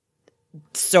meant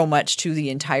so much to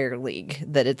the entire league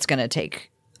that it's going to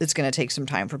take some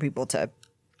time for people to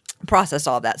process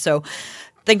all of that. So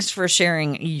thanks for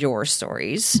sharing your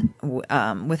stories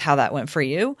with how that went for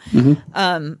you.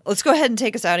 Let's go ahead and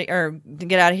take us out or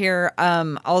get out of here.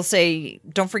 I'll say,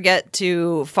 don't forget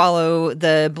to follow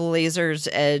the Blazers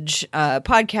Edge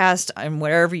podcast and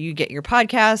wherever you get your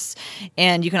podcasts.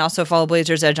 And you can also follow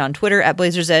Blazers Edge on Twitter at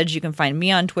Blazers Edge. You can find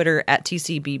me on Twitter at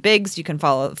TCB Biggs. You can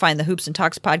find the Hoops and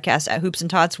Talks podcast at Hoops and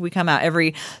Tots. We come out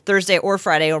every Thursday or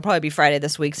Friday. It'll probably be Friday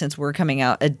this week since we're coming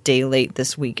out a day late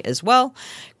this week as well.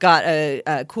 Got a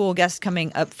cool guests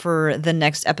coming up for the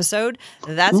next episode.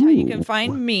 That's how you can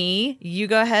find me. You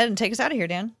go ahead and take us out of here,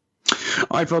 Dan.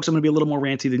 All right, folks, I'm going to be a little more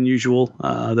ranty than usual,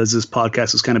 as this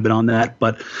podcast has kind of been on that.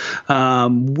 But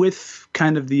with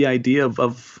kind of the idea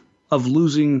of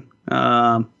losing,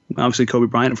 obviously, Kobe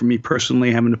Bryant, and for me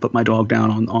personally, having to put my dog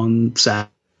down on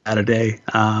Saturday,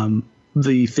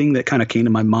 the thing that kind of came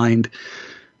to my mind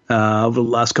over the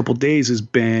last couple of days has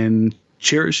been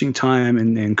cherishing time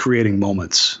and creating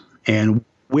moments. And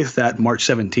with that, March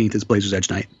 17th is Blazers Edge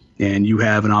Night. And you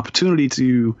have an opportunity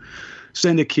to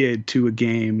send a kid to a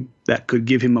game that could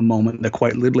give him a moment that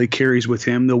quite literally carries with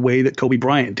him the way that Kobe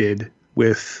Bryant did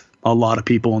with a lot of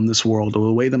people in this world, or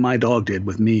the way that my dog did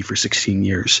with me for 16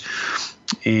 years.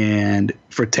 And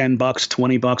for $10,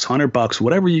 $20, $100,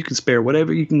 whatever you can spare,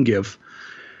 whatever you can give,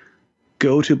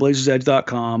 go to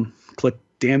blazersedge.com, click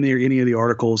damn near any of the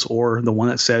articles or the one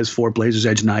that says for Blazers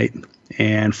Edge Night,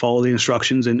 and follow the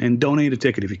instructions and donate a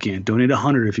ticket if you can. Donate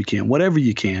 $100 if you can, whatever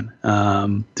you can,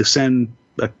 to send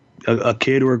a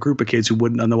kid or a group of kids who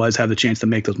wouldn't otherwise have the chance to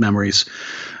make those memories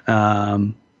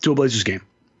to a Blazers game.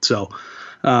 So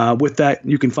with that,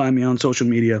 you can find me on social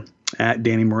media at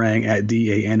Danny Marang, at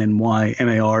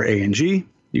DANNYMARANG.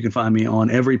 You can find me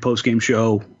on every post-game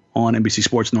show on NBC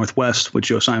Sports Northwest with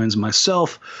Joe Simons and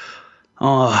myself,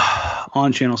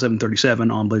 on Channel 737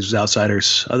 on Blazers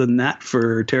Outsiders. Other than that,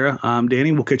 for Tara, I'm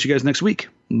Danny. We'll catch you guys next week.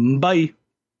 Bye.